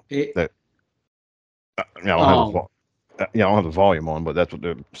don't have the volume on, but that's what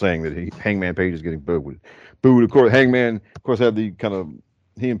they're saying, that Hangman Page is getting booed. Of course, Hangman, had the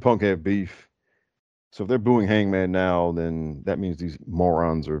he and Punk have beef. So if they're booing Hangman now, then that means these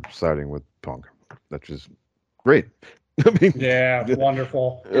morons are siding with Punk. That's just great.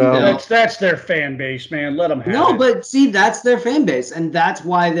 Wonderful. That's their fan base, man. Let them have it. No, but see, that's their fan base, and that's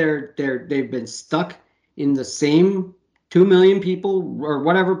why they've been stuck in the same 2 million people or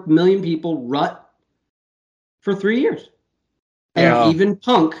whatever million people rut for 3 years. And even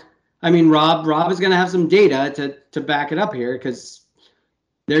Punk, Rob is going to have some data to back it up here, because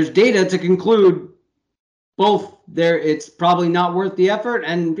there's data to conclude both there. It's probably not worth the effort,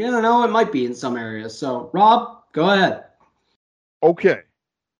 and you know, it might be in some areas. So, Rob, go ahead. Okay.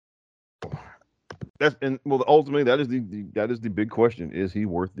 Ultimately that is the big question. Is he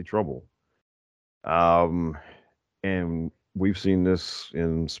worth the trouble? And we've seen this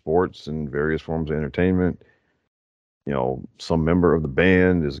in sports and various forms of entertainment. You know, some member of the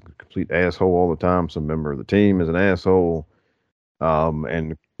band is a complete asshole all the time. Some member of the team is an asshole.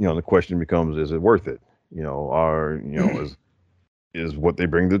 And you know, the question becomes, is it worth it? You know, is what they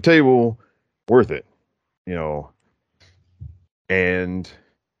bring to the table worth it? You know, and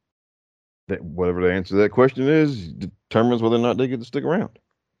that whatever the answer to that question is determines whether or not they get to stick around.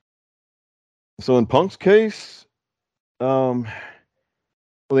 So in Punk's case, well,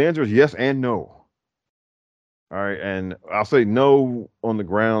 the answer is yes and no. All right, and I'll say no on the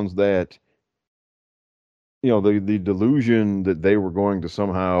grounds that the delusion that they were going to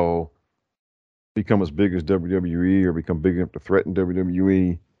somehow become as big as WWE or become big enough to threaten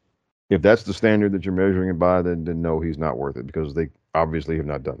WWE. If that's the standard that you're measuring it by, then no, he's not worth it because they obviously have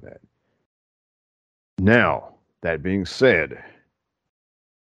not done that. Now, that being said,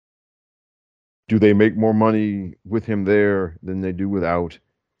 do they make more money with him there than they do without?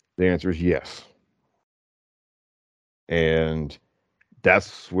 The answer is yes. And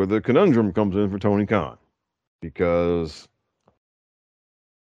that's where the conundrum comes in for Tony Khan. Because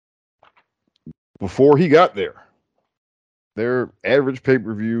before he got there, their average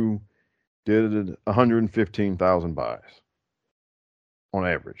pay-per-view did 115,000 buys on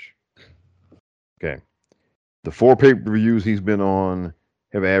average. Okay. The 4 pay-per-views he's been on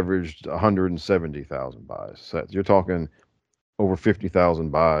have averaged 170,000 buys. So you're talking over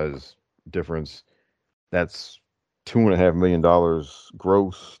 50,000 buys difference. That's $2.5 million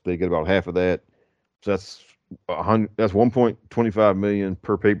gross. They get about half of that. So that's 1.25 million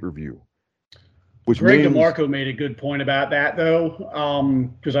per pay-per-view. Which Greg means, DeMarco made a good point about that, though,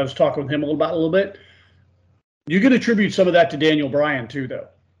 because I was talking with him a little bit. You can attribute some of that to Daniel Bryan too, though.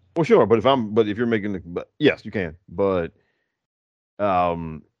 Well, sure, but if you're making yes, you can. But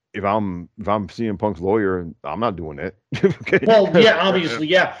if I'm CM Punk's lawyer, I'm not doing that. Okay. Well, yeah, obviously,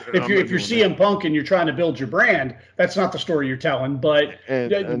 yeah. If you're CM that. Punk and you're trying to build your brand, that's not the story you're telling. But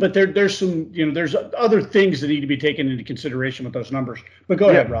but there's some there's other things that need to be taken into consideration with those numbers. But go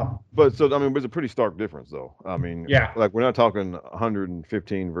ahead, Rob. But so I mean, there's a pretty stark difference, though. I mean, yeah, like we're not talking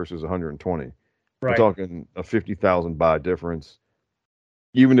 115 versus 120. Right. We're talking a 50,000 buy difference.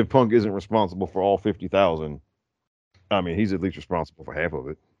 Even if Punk isn't responsible for all 50,000, I mean, he's at least responsible for half of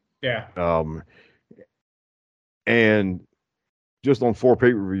it. Yeah. And just on 4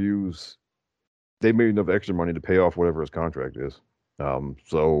 pay-per-views, they made enough extra money to pay off whatever his contract is.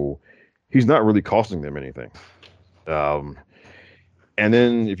 So he's not really costing them anything. And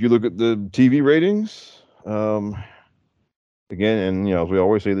then if you look at the TV ratings, again, and as we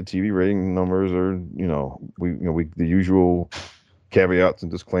always say, the TV rating numbers are, the usual caveats and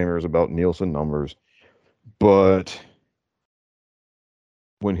disclaimers about Nielsen numbers. But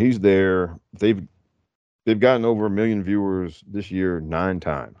when he's there, they've gotten over 1 million viewers this year 9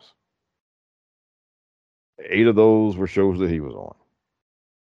 times. 8 of those were shows that he was on.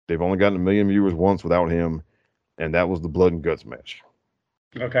 They've only gotten 1 million viewers once without him, and that was the Blood and Guts match.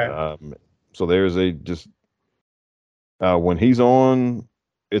 Okay. So there's when he's on,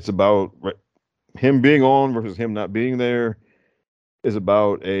 it's about him being on versus him not being there is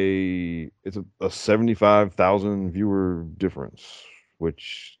about a 75,000 viewer difference,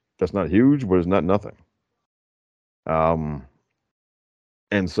 which that's not huge, but it's not nothing. And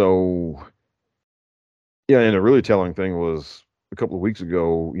so, yeah, and a really telling thing was a couple of weeks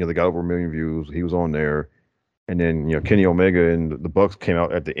ago, they got over 1 million views. He was on there. And then, Kenny Omega and the Bucks came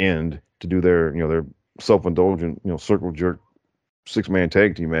out at the end to do their self-indulgent, circle jerk 6-man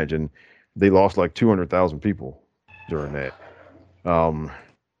tag team match. And they lost like 200,000 people during that.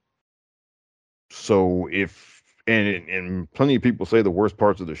 So and plenty of people say the worst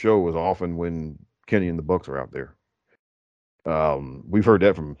parts of the show is often when Kenny and the Bucks are out there. We've heard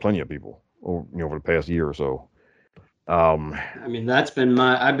that from plenty of people over the past year or so. I mean,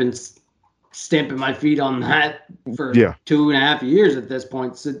 I've been stamping my feet on that for 2.5 years at this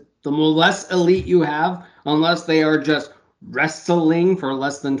point. So the less elite you have, unless they are just wrestling for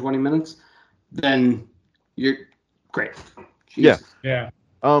less than 20 minutes, then you're great. Jesus. Yeah.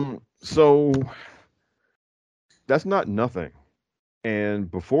 So that's not nothing.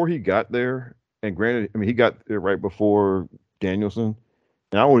 And before he got there, and granted, I mean, he got there right before Danielson.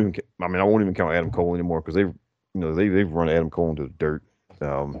 And I won't even count Adam Cole anymore because they've run Adam Cole into the dirt.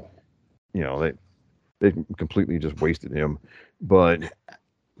 They completely just wasted him. But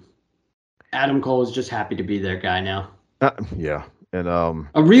Adam Cole is just happy to be their guy now. Yeah, and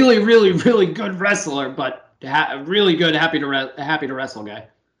a really, really, really good wrestler, but really good, happy to wrestle guy.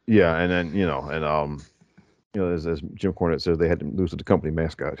 Yeah, and then as Jim Cornette says, they had to lose to the company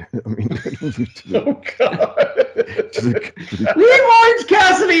mascot. I mean, oh God. Leave Orange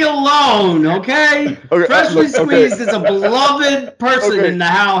Cassidy alone, okay? Freshly Squeezed is a beloved person in the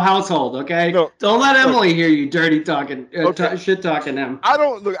Howe household, okay? No, don't let Emily hear you dirty talking, shit talking him. I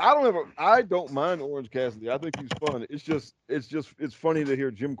don't mind Orange Cassidy. I think he's fun. It's funny to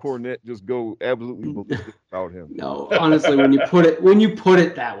hear Jim Cornette just go absolutely ballistic about him. No, honestly, when you put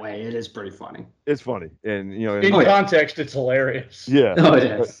it that way, it is pretty funny. It's funny, and in context, it's hilarious. Yeah,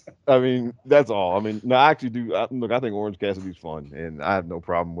 it is. I mean, that's all. I mean, no, I actually do. I think Orange Cassidy's fun, and I have no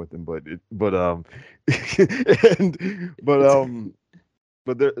problem with him. But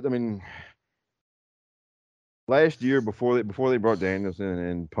there, I mean, last year before they brought Danielson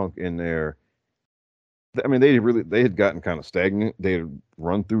and Punk in there, I mean, they had gotten kind of stagnant. They had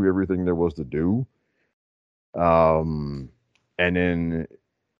run through everything there was to do. And then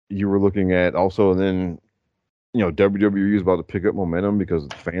you were looking at also then. WWE is about to pick up momentum because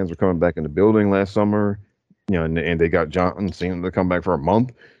fans were coming back in the building last summer, and they got John Cena to come back for a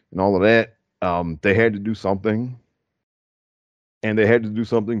month and all of that. They had to do something, and they had to do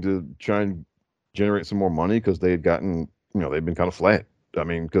something to try and generate some more money because they had gotten, they've been kind of flat. I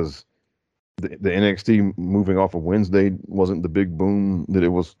mean, because the NXT moving off of Wednesday wasn't the big boom that it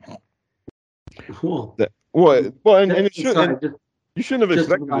was. Cool. And it shouldn't. You shouldn't have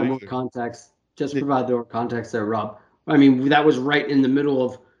expected it. Context. Just provide the context there, Rob. I mean, that was right in the middle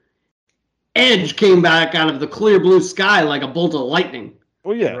of Edge came back out of the clear blue sky like a bolt of lightning.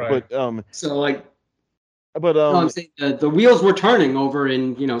 Well, yeah, right. I'm saying the wheels were turning over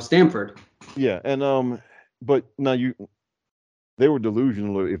in Stamford. Yeah, and but now they were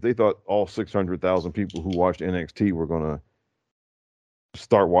delusional if they thought all 600,000 people who watched NXT were gonna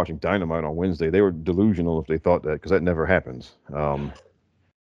start watching Dynamite on Wednesday. They were delusional if they thought that because that never happens.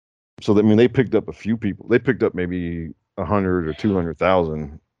 So I mean, they picked up a few people. They picked up maybe 100 or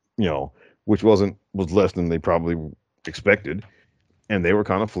 200,000, which was less than they probably expected, and they were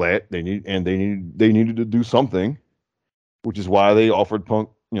kind of flat. They needed to do something, which is why they offered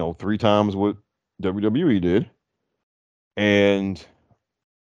Punk, 3 times what WWE did, and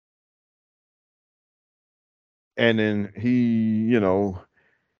then he,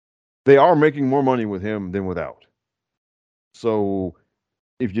 they are making more money with him than without. So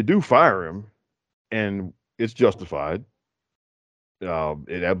if you do fire him, and it's justified,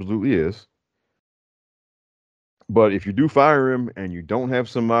 it absolutely is. But if you do fire him and you don't have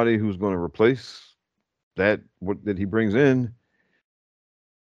somebody who's going to replace that he brings in,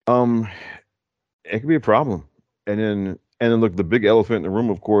 it could be a problem. And then look, the big elephant in the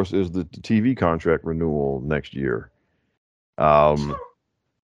room, of course, is the TV contract renewal next year. With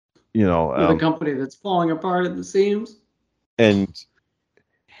a company that's falling apart at the seams. And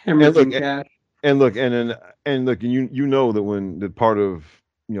hemorrhaging cash. And look, and you know that when the part of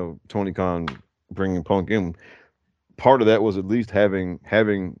Tony Khan bringing Punk in, part of that was at least having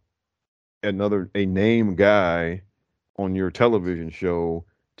a name guy on your television show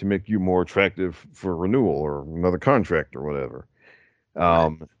to make you more attractive for renewal or another contract or whatever.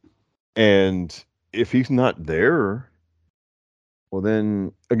 Right. And if he's not there, well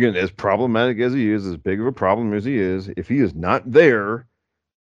then again, as problematic as he is, as big of a problem as he is, if he is not there,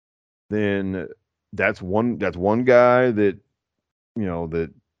 then that's one guy that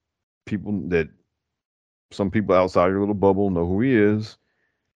that some people outside your little bubble know who he is.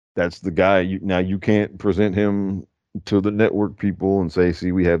 That's the guy. You can't present him to the network people and say,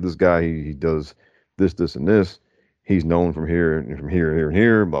 see, we have this guy. He does this, and this. He's known from here and from here and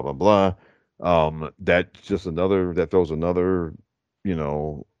here, blah, blah, blah. That's just that throws another,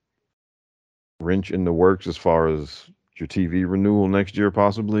 wrench in the works as far as your TV renewal next year,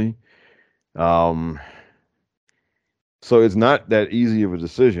 possibly. So it's not that easy of a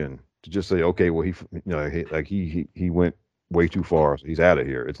decision to just say, okay, well, he went way too far, so he's out of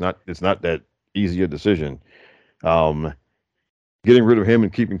here. It's not that easy a decision. Getting rid of him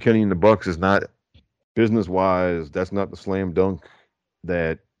and keeping Kenny in the Bucks is not, business wise, that's not the slam dunk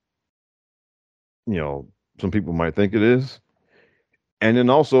that some people might think it is. And then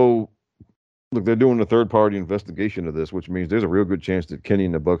also, look, they're doing a third-party investigation of this, which means there's a real good chance that Kenny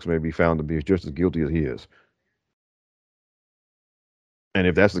and the Bucks may be found to be just as guilty as he is. And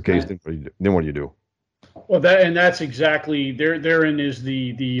if that's the case, then what do you do? Well, that's exactly therein is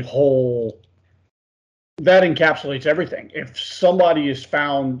the whole that encapsulates everything. If somebody is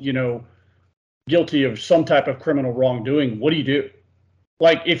found, guilty of some type of criminal wrongdoing, what do you do?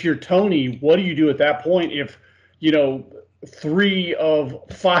 Like, if you're Tony, what do you do at that point if, 3 of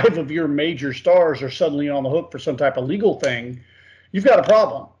 5 of your major stars are suddenly on the hook for some type of legal thing? You've got a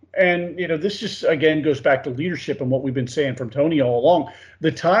problem. And, this just, again, goes back to leadership and what we've been saying from Tony all along.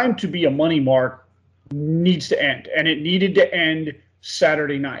 The time to be a money mark needs to end, and it needed to end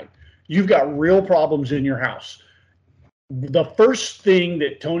Saturday night. You've got real problems in your house. The first thing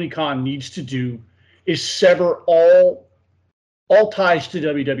that Tony Khan needs to do is sever all ties to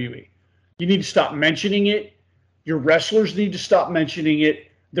WWE. You need to stop mentioning it. Your wrestlers need to stop mentioning it.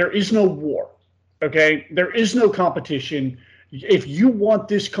 There is no war, okay? There is no competition. If you want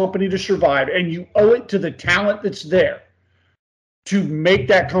this company to survive, and you owe it to the talent that's there to make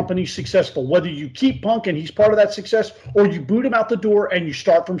that company successful, whether you keep Punk and he's part of that success, or you boot him out the door and you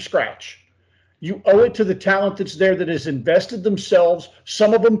start from scratch, you owe it to the talent that's there that has invested themselves,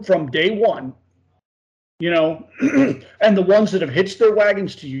 some of them from day one, and the ones that have hitched their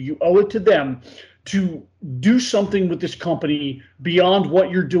wagons to you, you owe it to them to do something with this company beyond what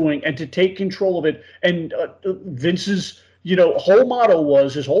you're doing and to take control of it. And Vince's, whole motto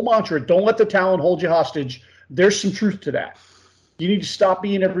was, his whole mantra, don't let the talent hold you hostage. There's some truth to that. You need to stop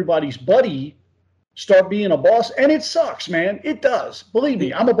being everybody's buddy, start being a boss. And it sucks, man. It does. Believe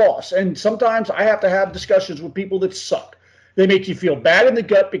me, I'm a boss. And sometimes I have to have discussions with people that suck. They make you feel bad in the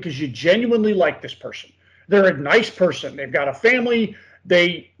gut because you genuinely like this person. They're a nice person. They've got a family.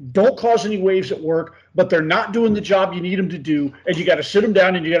 They don't cause any waves at work, but they're not doing the job you need them to do. And you got to sit them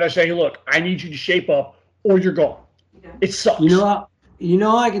down and you got to say, hey, look, I need you to shape up or you're gone. Yeah. It sucks.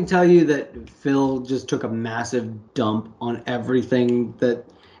 I can tell you that Phil just took a massive dump on everything that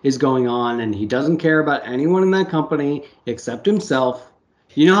is going on, and he doesn't care about anyone in that company except himself.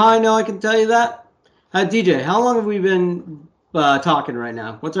 You know how I know I can tell you that? DJ, how long have we been talking right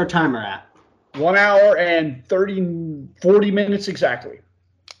now? What's our timer at? 1 hour and 40 minutes exactly.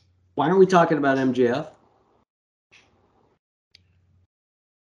 Why aren't we talking about MJF?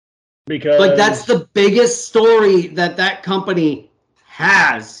 Because that's the biggest story that company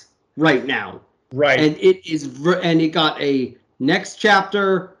has right now. Right. And it got a next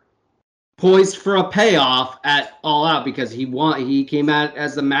chapter poised for a payoff at All Out because he came out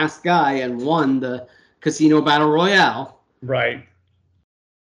as the masked guy and won the Casino Battle Royale. Right.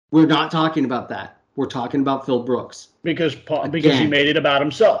 We're not talking about that. We're talking about Phil Brooks. Because he made it about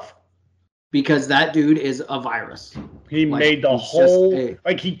himself. Because that dude is a virus. He made the whole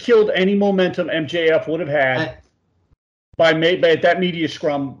he killed any momentum MJF would have had by at that media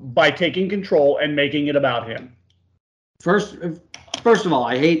scrum by taking control and making it about him. First of all,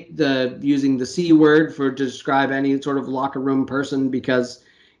 I hate using the C word to describe any sort of locker room person because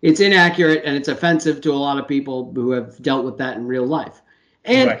it's inaccurate and it's offensive to a lot of people who have dealt with that in real life.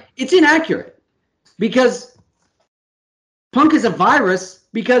 And It's inaccurate because Punk is a virus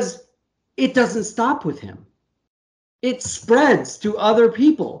because it doesn't stop with him. It spreads to other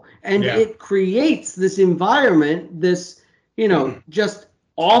people and it creates this environment, this, just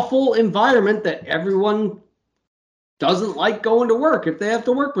awful environment that everyone doesn't like going to work if they have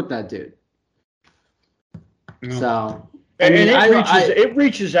to work with that dude. No. So it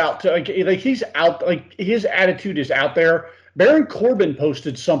reaches out to like he's out, like his attitude is out there. Baron Corbin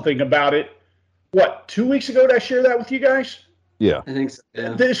posted something about it. What, 2 weeks ago? Did I share that with you guys? Yeah. I think so.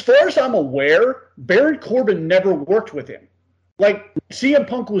 Yeah. As far as I'm aware, Baron Corbin never worked with him. Like, CM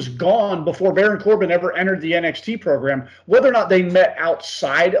Punk was gone before Baron Corbin ever entered the NXT program. Whether or not they met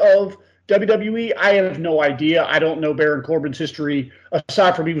outside of WWE, I have no idea. I don't know Baron Corbin's history,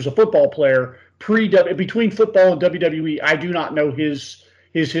 aside from he was a football player. Between football and WWE, I do not know his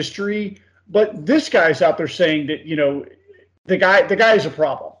history. But this guy's out there saying that, the guy is a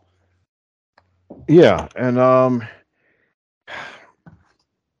problem. Yeah, and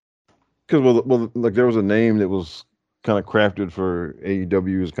because like there was a name that was kind of crafted for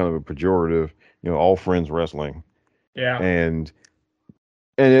AEW as kind of a pejorative, All Friends Wrestling. Yeah, and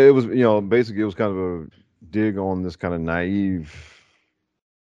it was basically it was kind of a dig on this kind of naive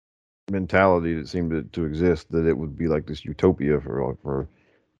mentality that seemed to exist, that it would be like this utopia for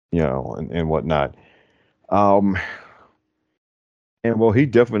and whatnot. And he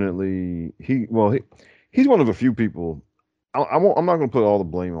definitely he's one of a few people. I'm not going to put all the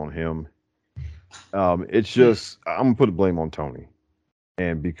blame on him. It's just I'm going to put the blame on Tony,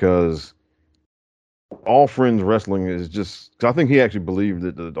 and because All Friends Wrestling is just. I think he actually believed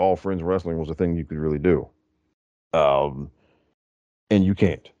that All Friends Wrestling was a thing you could really do, and you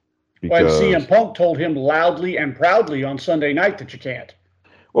can't. Because CM Punk told him loudly and proudly on Sunday night that you can't.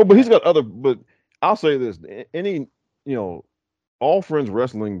 Well, but he's got other. But I'll say this: All Friends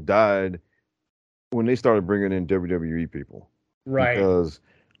Wrestling died when they started bringing in WWE people. Right. Because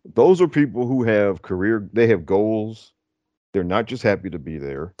those are people who have they have goals. They're not just happy to be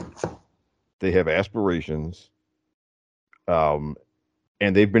there. They have aspirations. Um,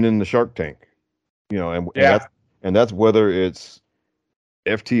 and they've been in the Shark Tank, Yeah. and that's whether it's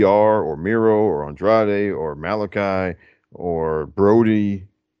FTR or Miro or Andrade or Malachi or Brody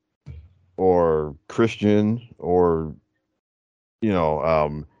or Christian or you know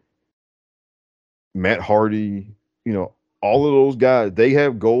um, Matt Hardy, all of those guys. They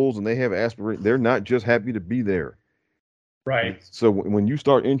have goals and they have aspirations. They're not just happy to be there. And Right. so when you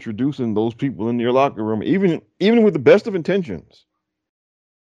start introducing those people in your locker room, even with the best of intentions,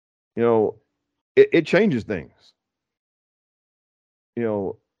 you know, it changes things.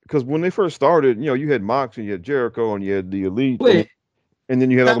 Because when they first started, you had Mox and you had Jericho and you had the Elite, Wait, and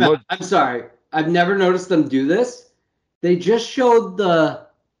then you had all the mud. I'm sorry. I've never noticed them do this. They just showed the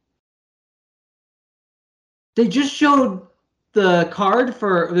card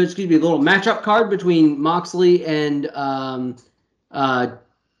for, excuse me, the little matchup card between Moxley and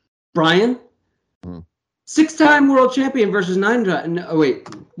Brian. Hmm. 6-time world champion versus 9-time. No, wait,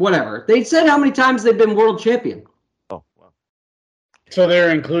 whatever. They said how many times they've been world champion. Oh, wow. So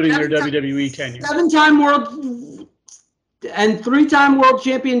they're including their WWE tenure. 7-time world and 3-time world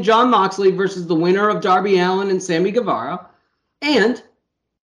champion Jon Moxley versus the winner of Darby Allin and Sammy Guevara. And,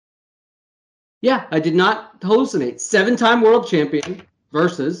 yeah, I did not hallucinate. 7-time world champion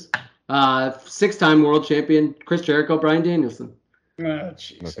versus 6-time world champion Chris Jericho, Bryan Danielson. Oh,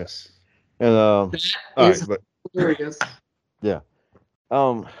 Jesus. Okay. And all right, but hilarious. Yeah.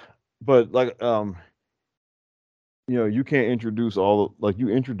 But like you can't introduce you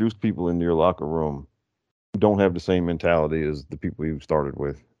introduce people into your locker room who don't have the same mentality as the people you started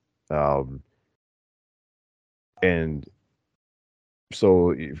with. And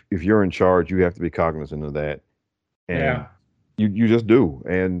so if you're in charge, you have to be cognizant of that. And you just do.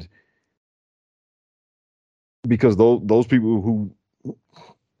 And because those people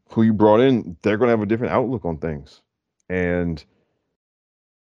who you brought in, they're going to have a different outlook on things. And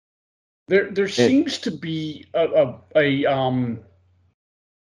there seems to be a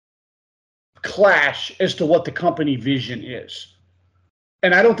clash as to what the company vision is.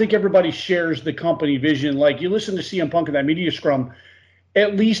 And I don't think everybody shares the company vision. Like, you listen to CM Punk in that media scrum,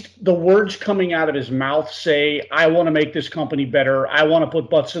 at least the words coming out of his mouth say, I want to make this company better. I want to put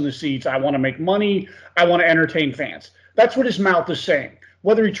butts in the seats. I want to make money. I want to entertain fans. That's what his mouth is saying.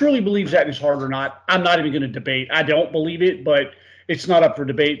 Whether he truly believes that in his heart or not, I'm not even going to debate. I don't believe it, but it's not up for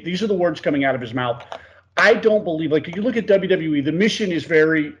debate. These are the words coming out of his mouth. I don't believe, like, if you look at WWE, the mission is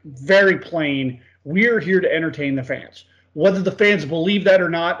very, very plain. We're here to entertain the fans. Whether the fans believe that or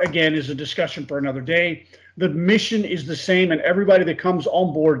not, again, is a discussion for another day. The mission is the same, and everybody that comes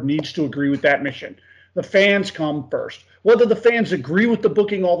on board needs to agree with that mission. The fans come first. Whether the fans agree with the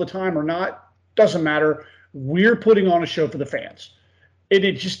booking all the time or not, doesn't matter. We're putting on a show for the fans. And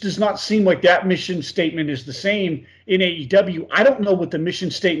it just does not seem like that mission statement is the same in AEW. I don't know what the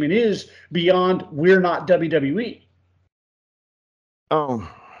mission statement is beyond we're not WWE.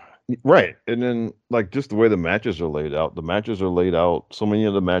 Right. And then, like, just the way the matches are laid out, so many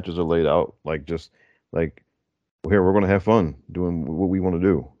of the matches are laid out like, just like, here, we're going to have fun doing what we want to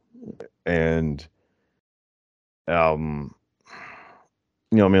do. And I mean,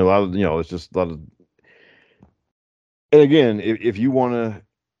 a lot of, it's just a lot of, and again, if you want to,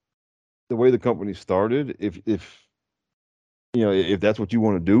 the way the company started, if that's what you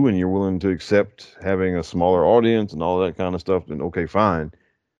want to do and you're willing to accept having a smaller audience and all that kind of stuff, then okay, fine.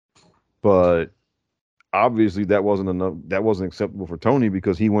 But obviously that wasn't enough. That wasn't acceptable for Tony,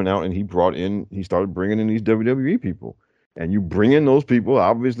 because he went out and he started bringing in these WWE people, and you bring in those people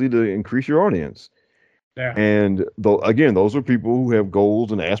obviously to increase your audience. Yeah. And again, those are people who have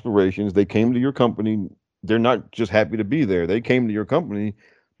goals and aspirations. They came to your company. They're not just happy to be there. They came to your company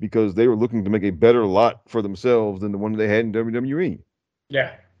because they were looking to make a better lot for themselves than the one they had in WWE.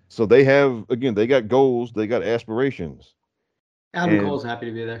 Yeah. So they got goals. They got aspirations. Adam Cole's happy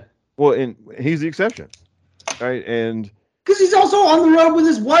to be there. Well, and he's the exception, right? And because he's also on the road with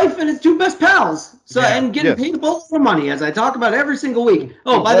his wife and his 2 best pals, and getting paid a boatload of money, as I talk about every single week.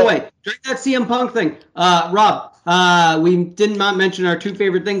 Oh, by the way, during that CM Punk thing, Rob, we did not mention our 2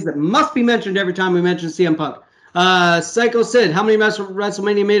 favorite things that must be mentioned every time we mention CM Punk. Psycho Sid, how many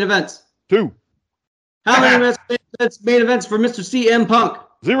WrestleMania main events? 2. How many main events for Mr. CM Punk?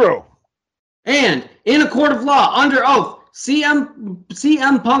 0. And in a court of law, under oath,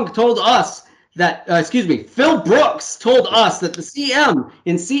 CM Punk told us that, Phil Brooks told us that the CM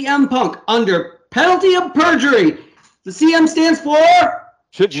in CM Punk, under penalty of perjury, the CM stands for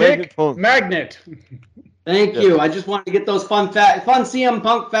Chick Magnet. Thank you. I just wanted to get those fun CM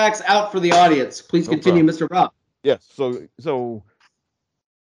Punk facts out for the audience. Please continue, Mr. Rob. Yes. So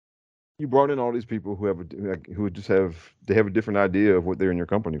you brought in all these people who have a different idea of what they're in your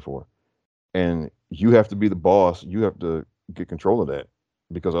company for, and you have to be the boss. You have to get control of that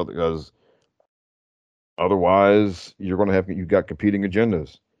because otherwise you've got competing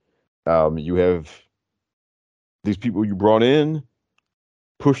agendas. You have these people you brought in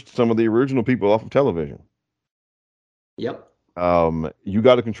pushed some of the original people off of television. Yep. You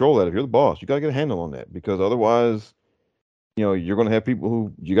got to control that. If you're the boss, you got to get a handle on that because otherwise, you're going to have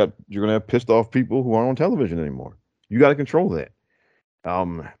people you're going to have pissed off people who aren't on television anymore. You got to control that.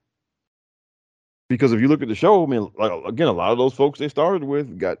 Because if you look at the show, I mean, like, again, a lot of those folks they started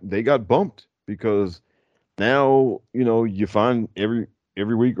with got bumped because now, you find every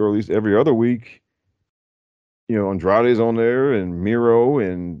week or at least every other week, Andrade's on there and Miro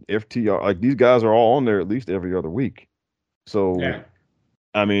and FTR, like these guys are all on there at least every other week. So, yeah.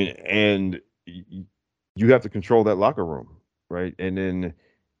 I mean, and you have to control that locker room, right? And then,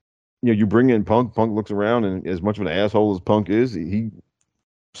 you bring in Punk. Punk looks around, and as much of an asshole as Punk is, he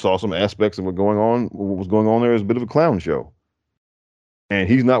saw some aspects of what was going on there as a bit of a clown show. And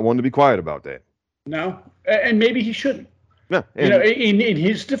he's not one to be quiet about that. No, and maybe he shouldn't. Yeah, in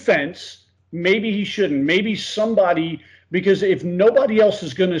his defense, maybe he shouldn't.Maybe somebody, because if nobody else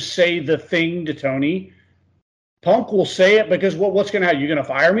is going to say the thing to Tony, Punk will say it because what's going to happen? You're going to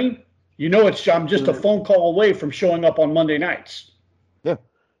fire me? I'm just a phone call away from showing up on Monday nights. Yeah.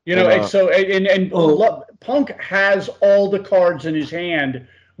 Punk has all the cards in his hand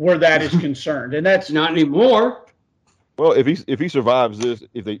where that is concerned, and that's not anymore. Well, if he survives this,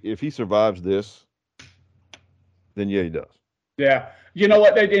 if he survives this, then yeah, he does. Yeah. You know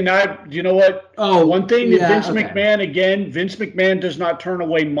what? One thing that Vince McMahon does not turn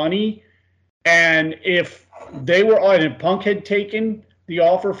away money. And if Punk had taken the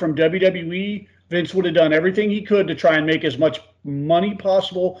offer from WWE, Vince would have done everything he could to try and make as much money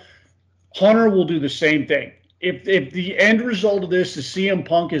possible. Hunter will do the same thing. If the end result of this is CM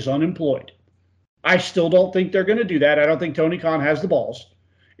Punk is unemployed, I still don't think they're going to do that. I don't think Tony Khan has the balls.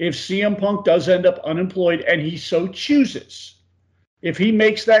 If CM Punk does end up unemployed and he so chooses, if he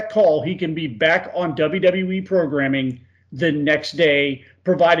makes that call, he can be back on WWE programming the next day,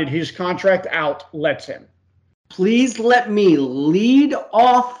 provided his contract out lets him. Please let me lead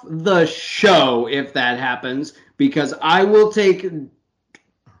off the show if that happens, because I will take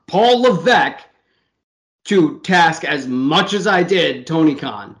Paul Levesque to task as much as I did Tony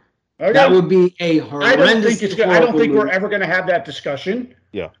Khan. Okay. That would be a horrendous. I don't think we're ever going to have that discussion.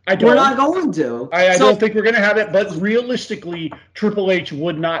 Yeah, we're not going to. I don't think we're going to have it. But realistically, Triple H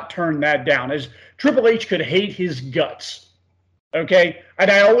would not turn that down. As Triple H could hate his guts. Okay,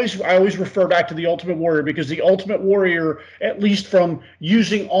 and I always refer back to the Ultimate Warrior, because the Ultimate Warrior, at least from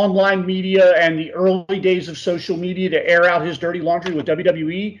using online media and the early days of social media to air out his dirty laundry with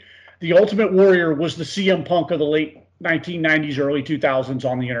WWE, the Ultimate Warrior was the CM Punk of the late 1990s, early 2000s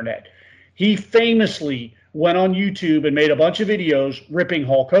on the internet. He famously went on YouTube and made a bunch of videos ripping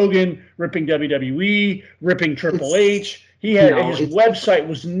Hulk Hogan, ripping WWE, ripping Triple H. His website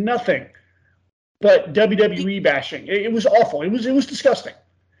was nothing but WWE bashing. It was awful. It was disgusting.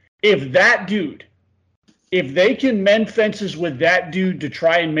 If they can mend fences with that dude to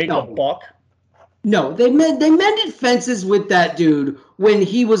try and make a buck. No, they mended fences with that dude when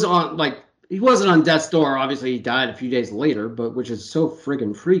he was on, he wasn't on death's door. Obviously, he died a few days later, which is so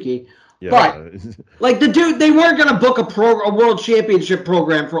friggin' freaky. Yeah. But the dude, they weren't going to book a world championship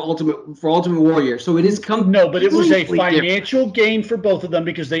program for Ultimate Warrior. So it is but it was a financial gain for both of them,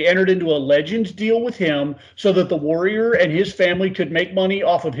 because they entered into a Legends deal with him so that the Warrior and his family could make money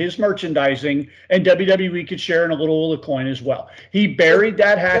off of his merchandising, and WWE could share in a little of the coin as well. He buried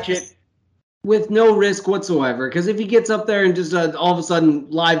that hatchet with no risk whatsoever, because if he gets up there and just all of a sudden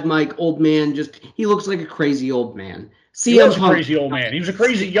live mic old man, he looks like a crazy old man. He was a crazy old man. He was a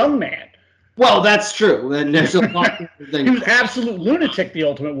crazy young man. Well, that's true. And there's a lot he was absolute lunatic, the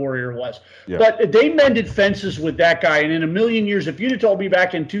Ultimate Warrior was. Yeah. But they mended fences with that guy. And in a million years, if you'd have told me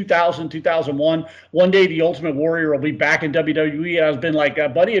back in 2000, 2001, one day the Ultimate Warrior will be back in WWE, and I was been like,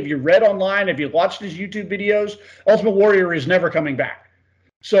 buddy, have you read online? Have you watched his YouTube videos? Ultimate Warrior is never coming back.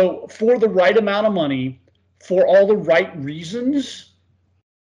 So for the right amount of money, for all the right reasons,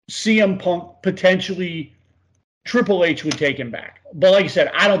 CM Punk potentially Triple H would take him back. But like I said,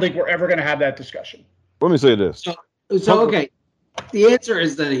 I don't think we're ever going to have that discussion. Let me say this. So okay, the answer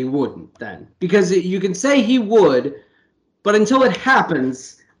is that he wouldn't then. Because you can say he would, but until it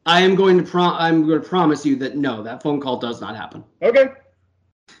happens, I'm going to promise you that no, that phone call does not happen. Okay.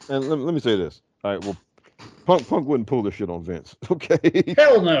 And let me say this. All right, well, Punk wouldn't pull this shit on Vince. Okay.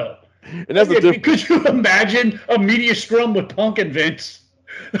 Hell no. And that's the difference. Could you imagine a media scrum with Punk and Vince?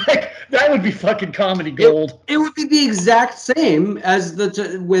 Like, that would be fucking comedy gold. It would be the exact same as the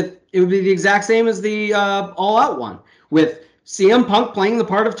All Out one, with CM Punk playing the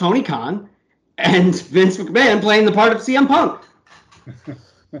part of Tony Khan and Vince McMahon playing the part of CM Punk.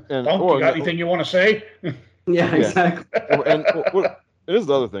 And, Punk, you got anything you want to say? Yeah, exactly. And this is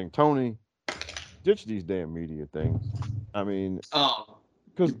the other thing, Tony, ditch these damn media things. I mean,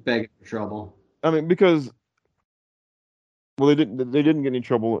 because begging for trouble. I mean, because they didn't get any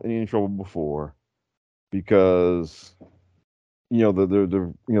trouble before, because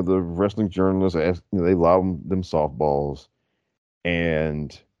the wrestling journalists asked, they allowed them softballs,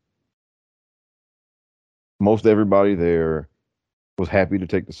 and most everybody there was happy to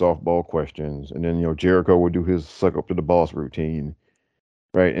take the softball questions, and then Jericho would do his suck up to the boss routine,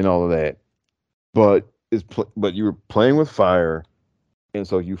 right, and all of that. But you were playing with fire, and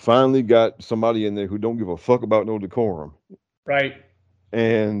so you finally got somebody in there who don't give a fuck about no decorum, right?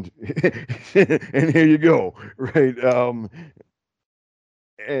 And and here you go, right?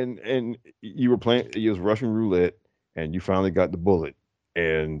 And you were playing, it was Russian roulette, and you finally got the bullet,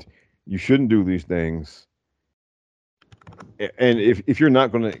 and you shouldn't do these things. And if you're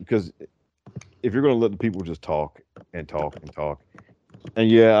not going to, because if you're going to let the people just talk and talk and talk, and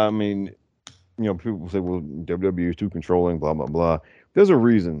yeah, I mean, people say, well, WWE is too controlling, blah, blah, blah. There's a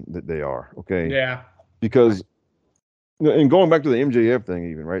reason that they are, okay? Yeah. Because, and going back to the MJF thing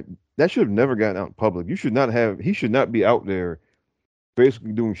even, right? That should have never gotten out in public. He should not be out there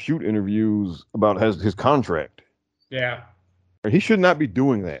basically doing shoot interviews about his contract. Yeah. He should not be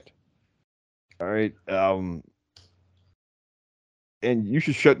doing that. All right. And you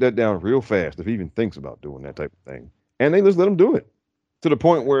should shut that down real fast if he even thinks about doing that type of thing. And they just let him do it to the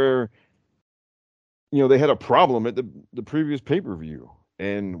point where, they had a problem at the previous pay-per-view,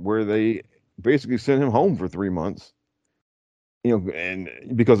 and where they basically sent him home for 3 months, and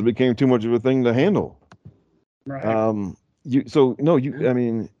because it became too much of a thing to handle. Right. I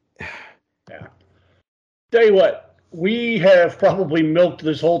mean, yeah. Tell you what, we have probably milked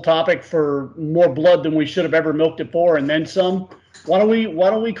this whole topic for more blood than we should have ever milked it for, and then some. Why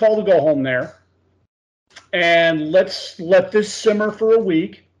don't we call the go home there, and let's let this simmer for a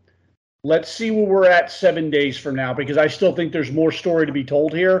week. Let's see where we're at 7 days from now, because I still think there's more story to be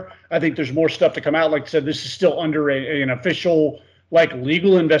told here. I think there's more stuff to come out. Like I said, this is still under an official,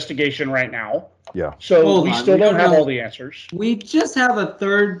 legal investigation right now. Yeah. So we still don't have all the answers. We just have a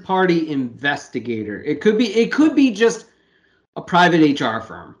third-party investigator. It could be just a private HR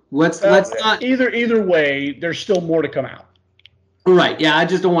firm. Let's not. Either way, there's still more to come out. Right. Yeah. I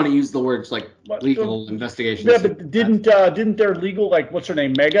just don't want to use the words legal investigation. Yeah, but didn't their legal, what's her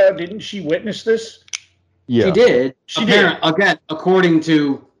name, Mega? Didn't she witness this? Yeah, she did. She did. Again, according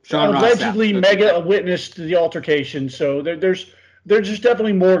to Sean Ross. Allegedly, Mega witnessed the altercation. So there's just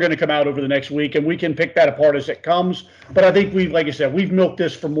definitely more going to come out over the next week, and we can pick that apart as it comes. But I think like I said, we've milked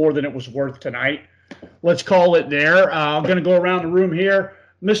this for more than it was worth tonight. Let's call it there. I'm going to go around the room here.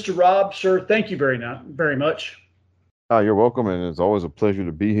 Mr. Rob, sir, thank you very much. You're welcome, and it's always a pleasure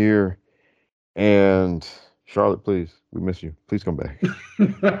to be here. And Charlotte, please, we miss you. Please come back.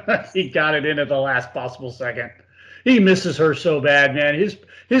 He got it in at the last possible second. He misses her so bad, man.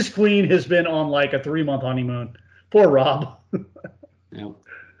 His queen has been on a 3-month honeymoon. Poor Rob. Yep.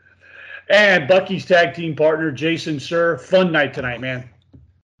 And Bucky's tag team partner, Jason, sir. Fun night tonight, man.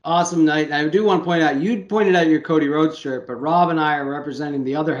 Awesome night. I do want to point out, you pointed out your Cody Rhodes shirt, but Rob and I are representing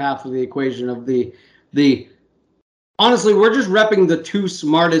the other half of the equation of the honestly, we're just repping the two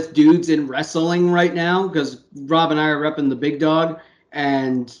smartest dudes in wrestling right now, because Rob and I are repping the big dog,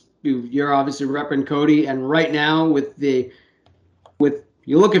 and you're obviously repping Cody. And right now, you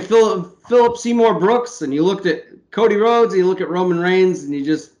look at Philip Seymour Brooks, and you looked at Cody Rhodes, and you look at Roman Reigns, and you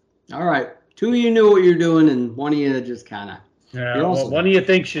just, all right, two of you knew what you're doing, and one of you just kind of. Yeah, one of you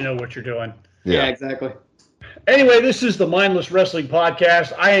thinks you know what you're doing. Yeah, exactly. Anyway, this is the Mindless Wrestling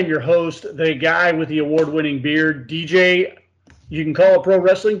Podcast. I am your host, the guy with the award-winning beard, DJ. You can call it pro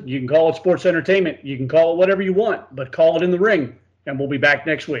wrestling. You can call it sports entertainment. You can call it whatever you want, but call it in the ring, and we'll be back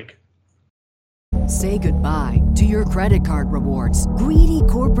next week. Say goodbye to your credit card rewards. Greedy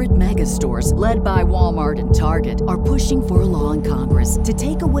corporate mega stores, led by Walmart and Target, are pushing for a law in Congress to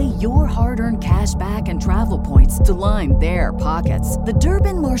take away your hard-earned cash back and travel points to line their pockets. The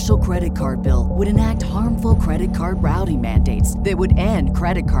Durbin-Marshall credit card bill would enact harmful credit card routing mandates that would end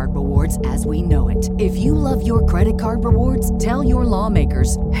credit card rewards as we know it. If you love your credit card rewards, tell your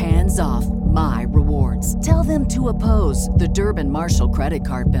lawmakers, hands off my rewards. Tell them to oppose the Durbin-Marshall credit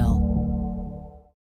card bill.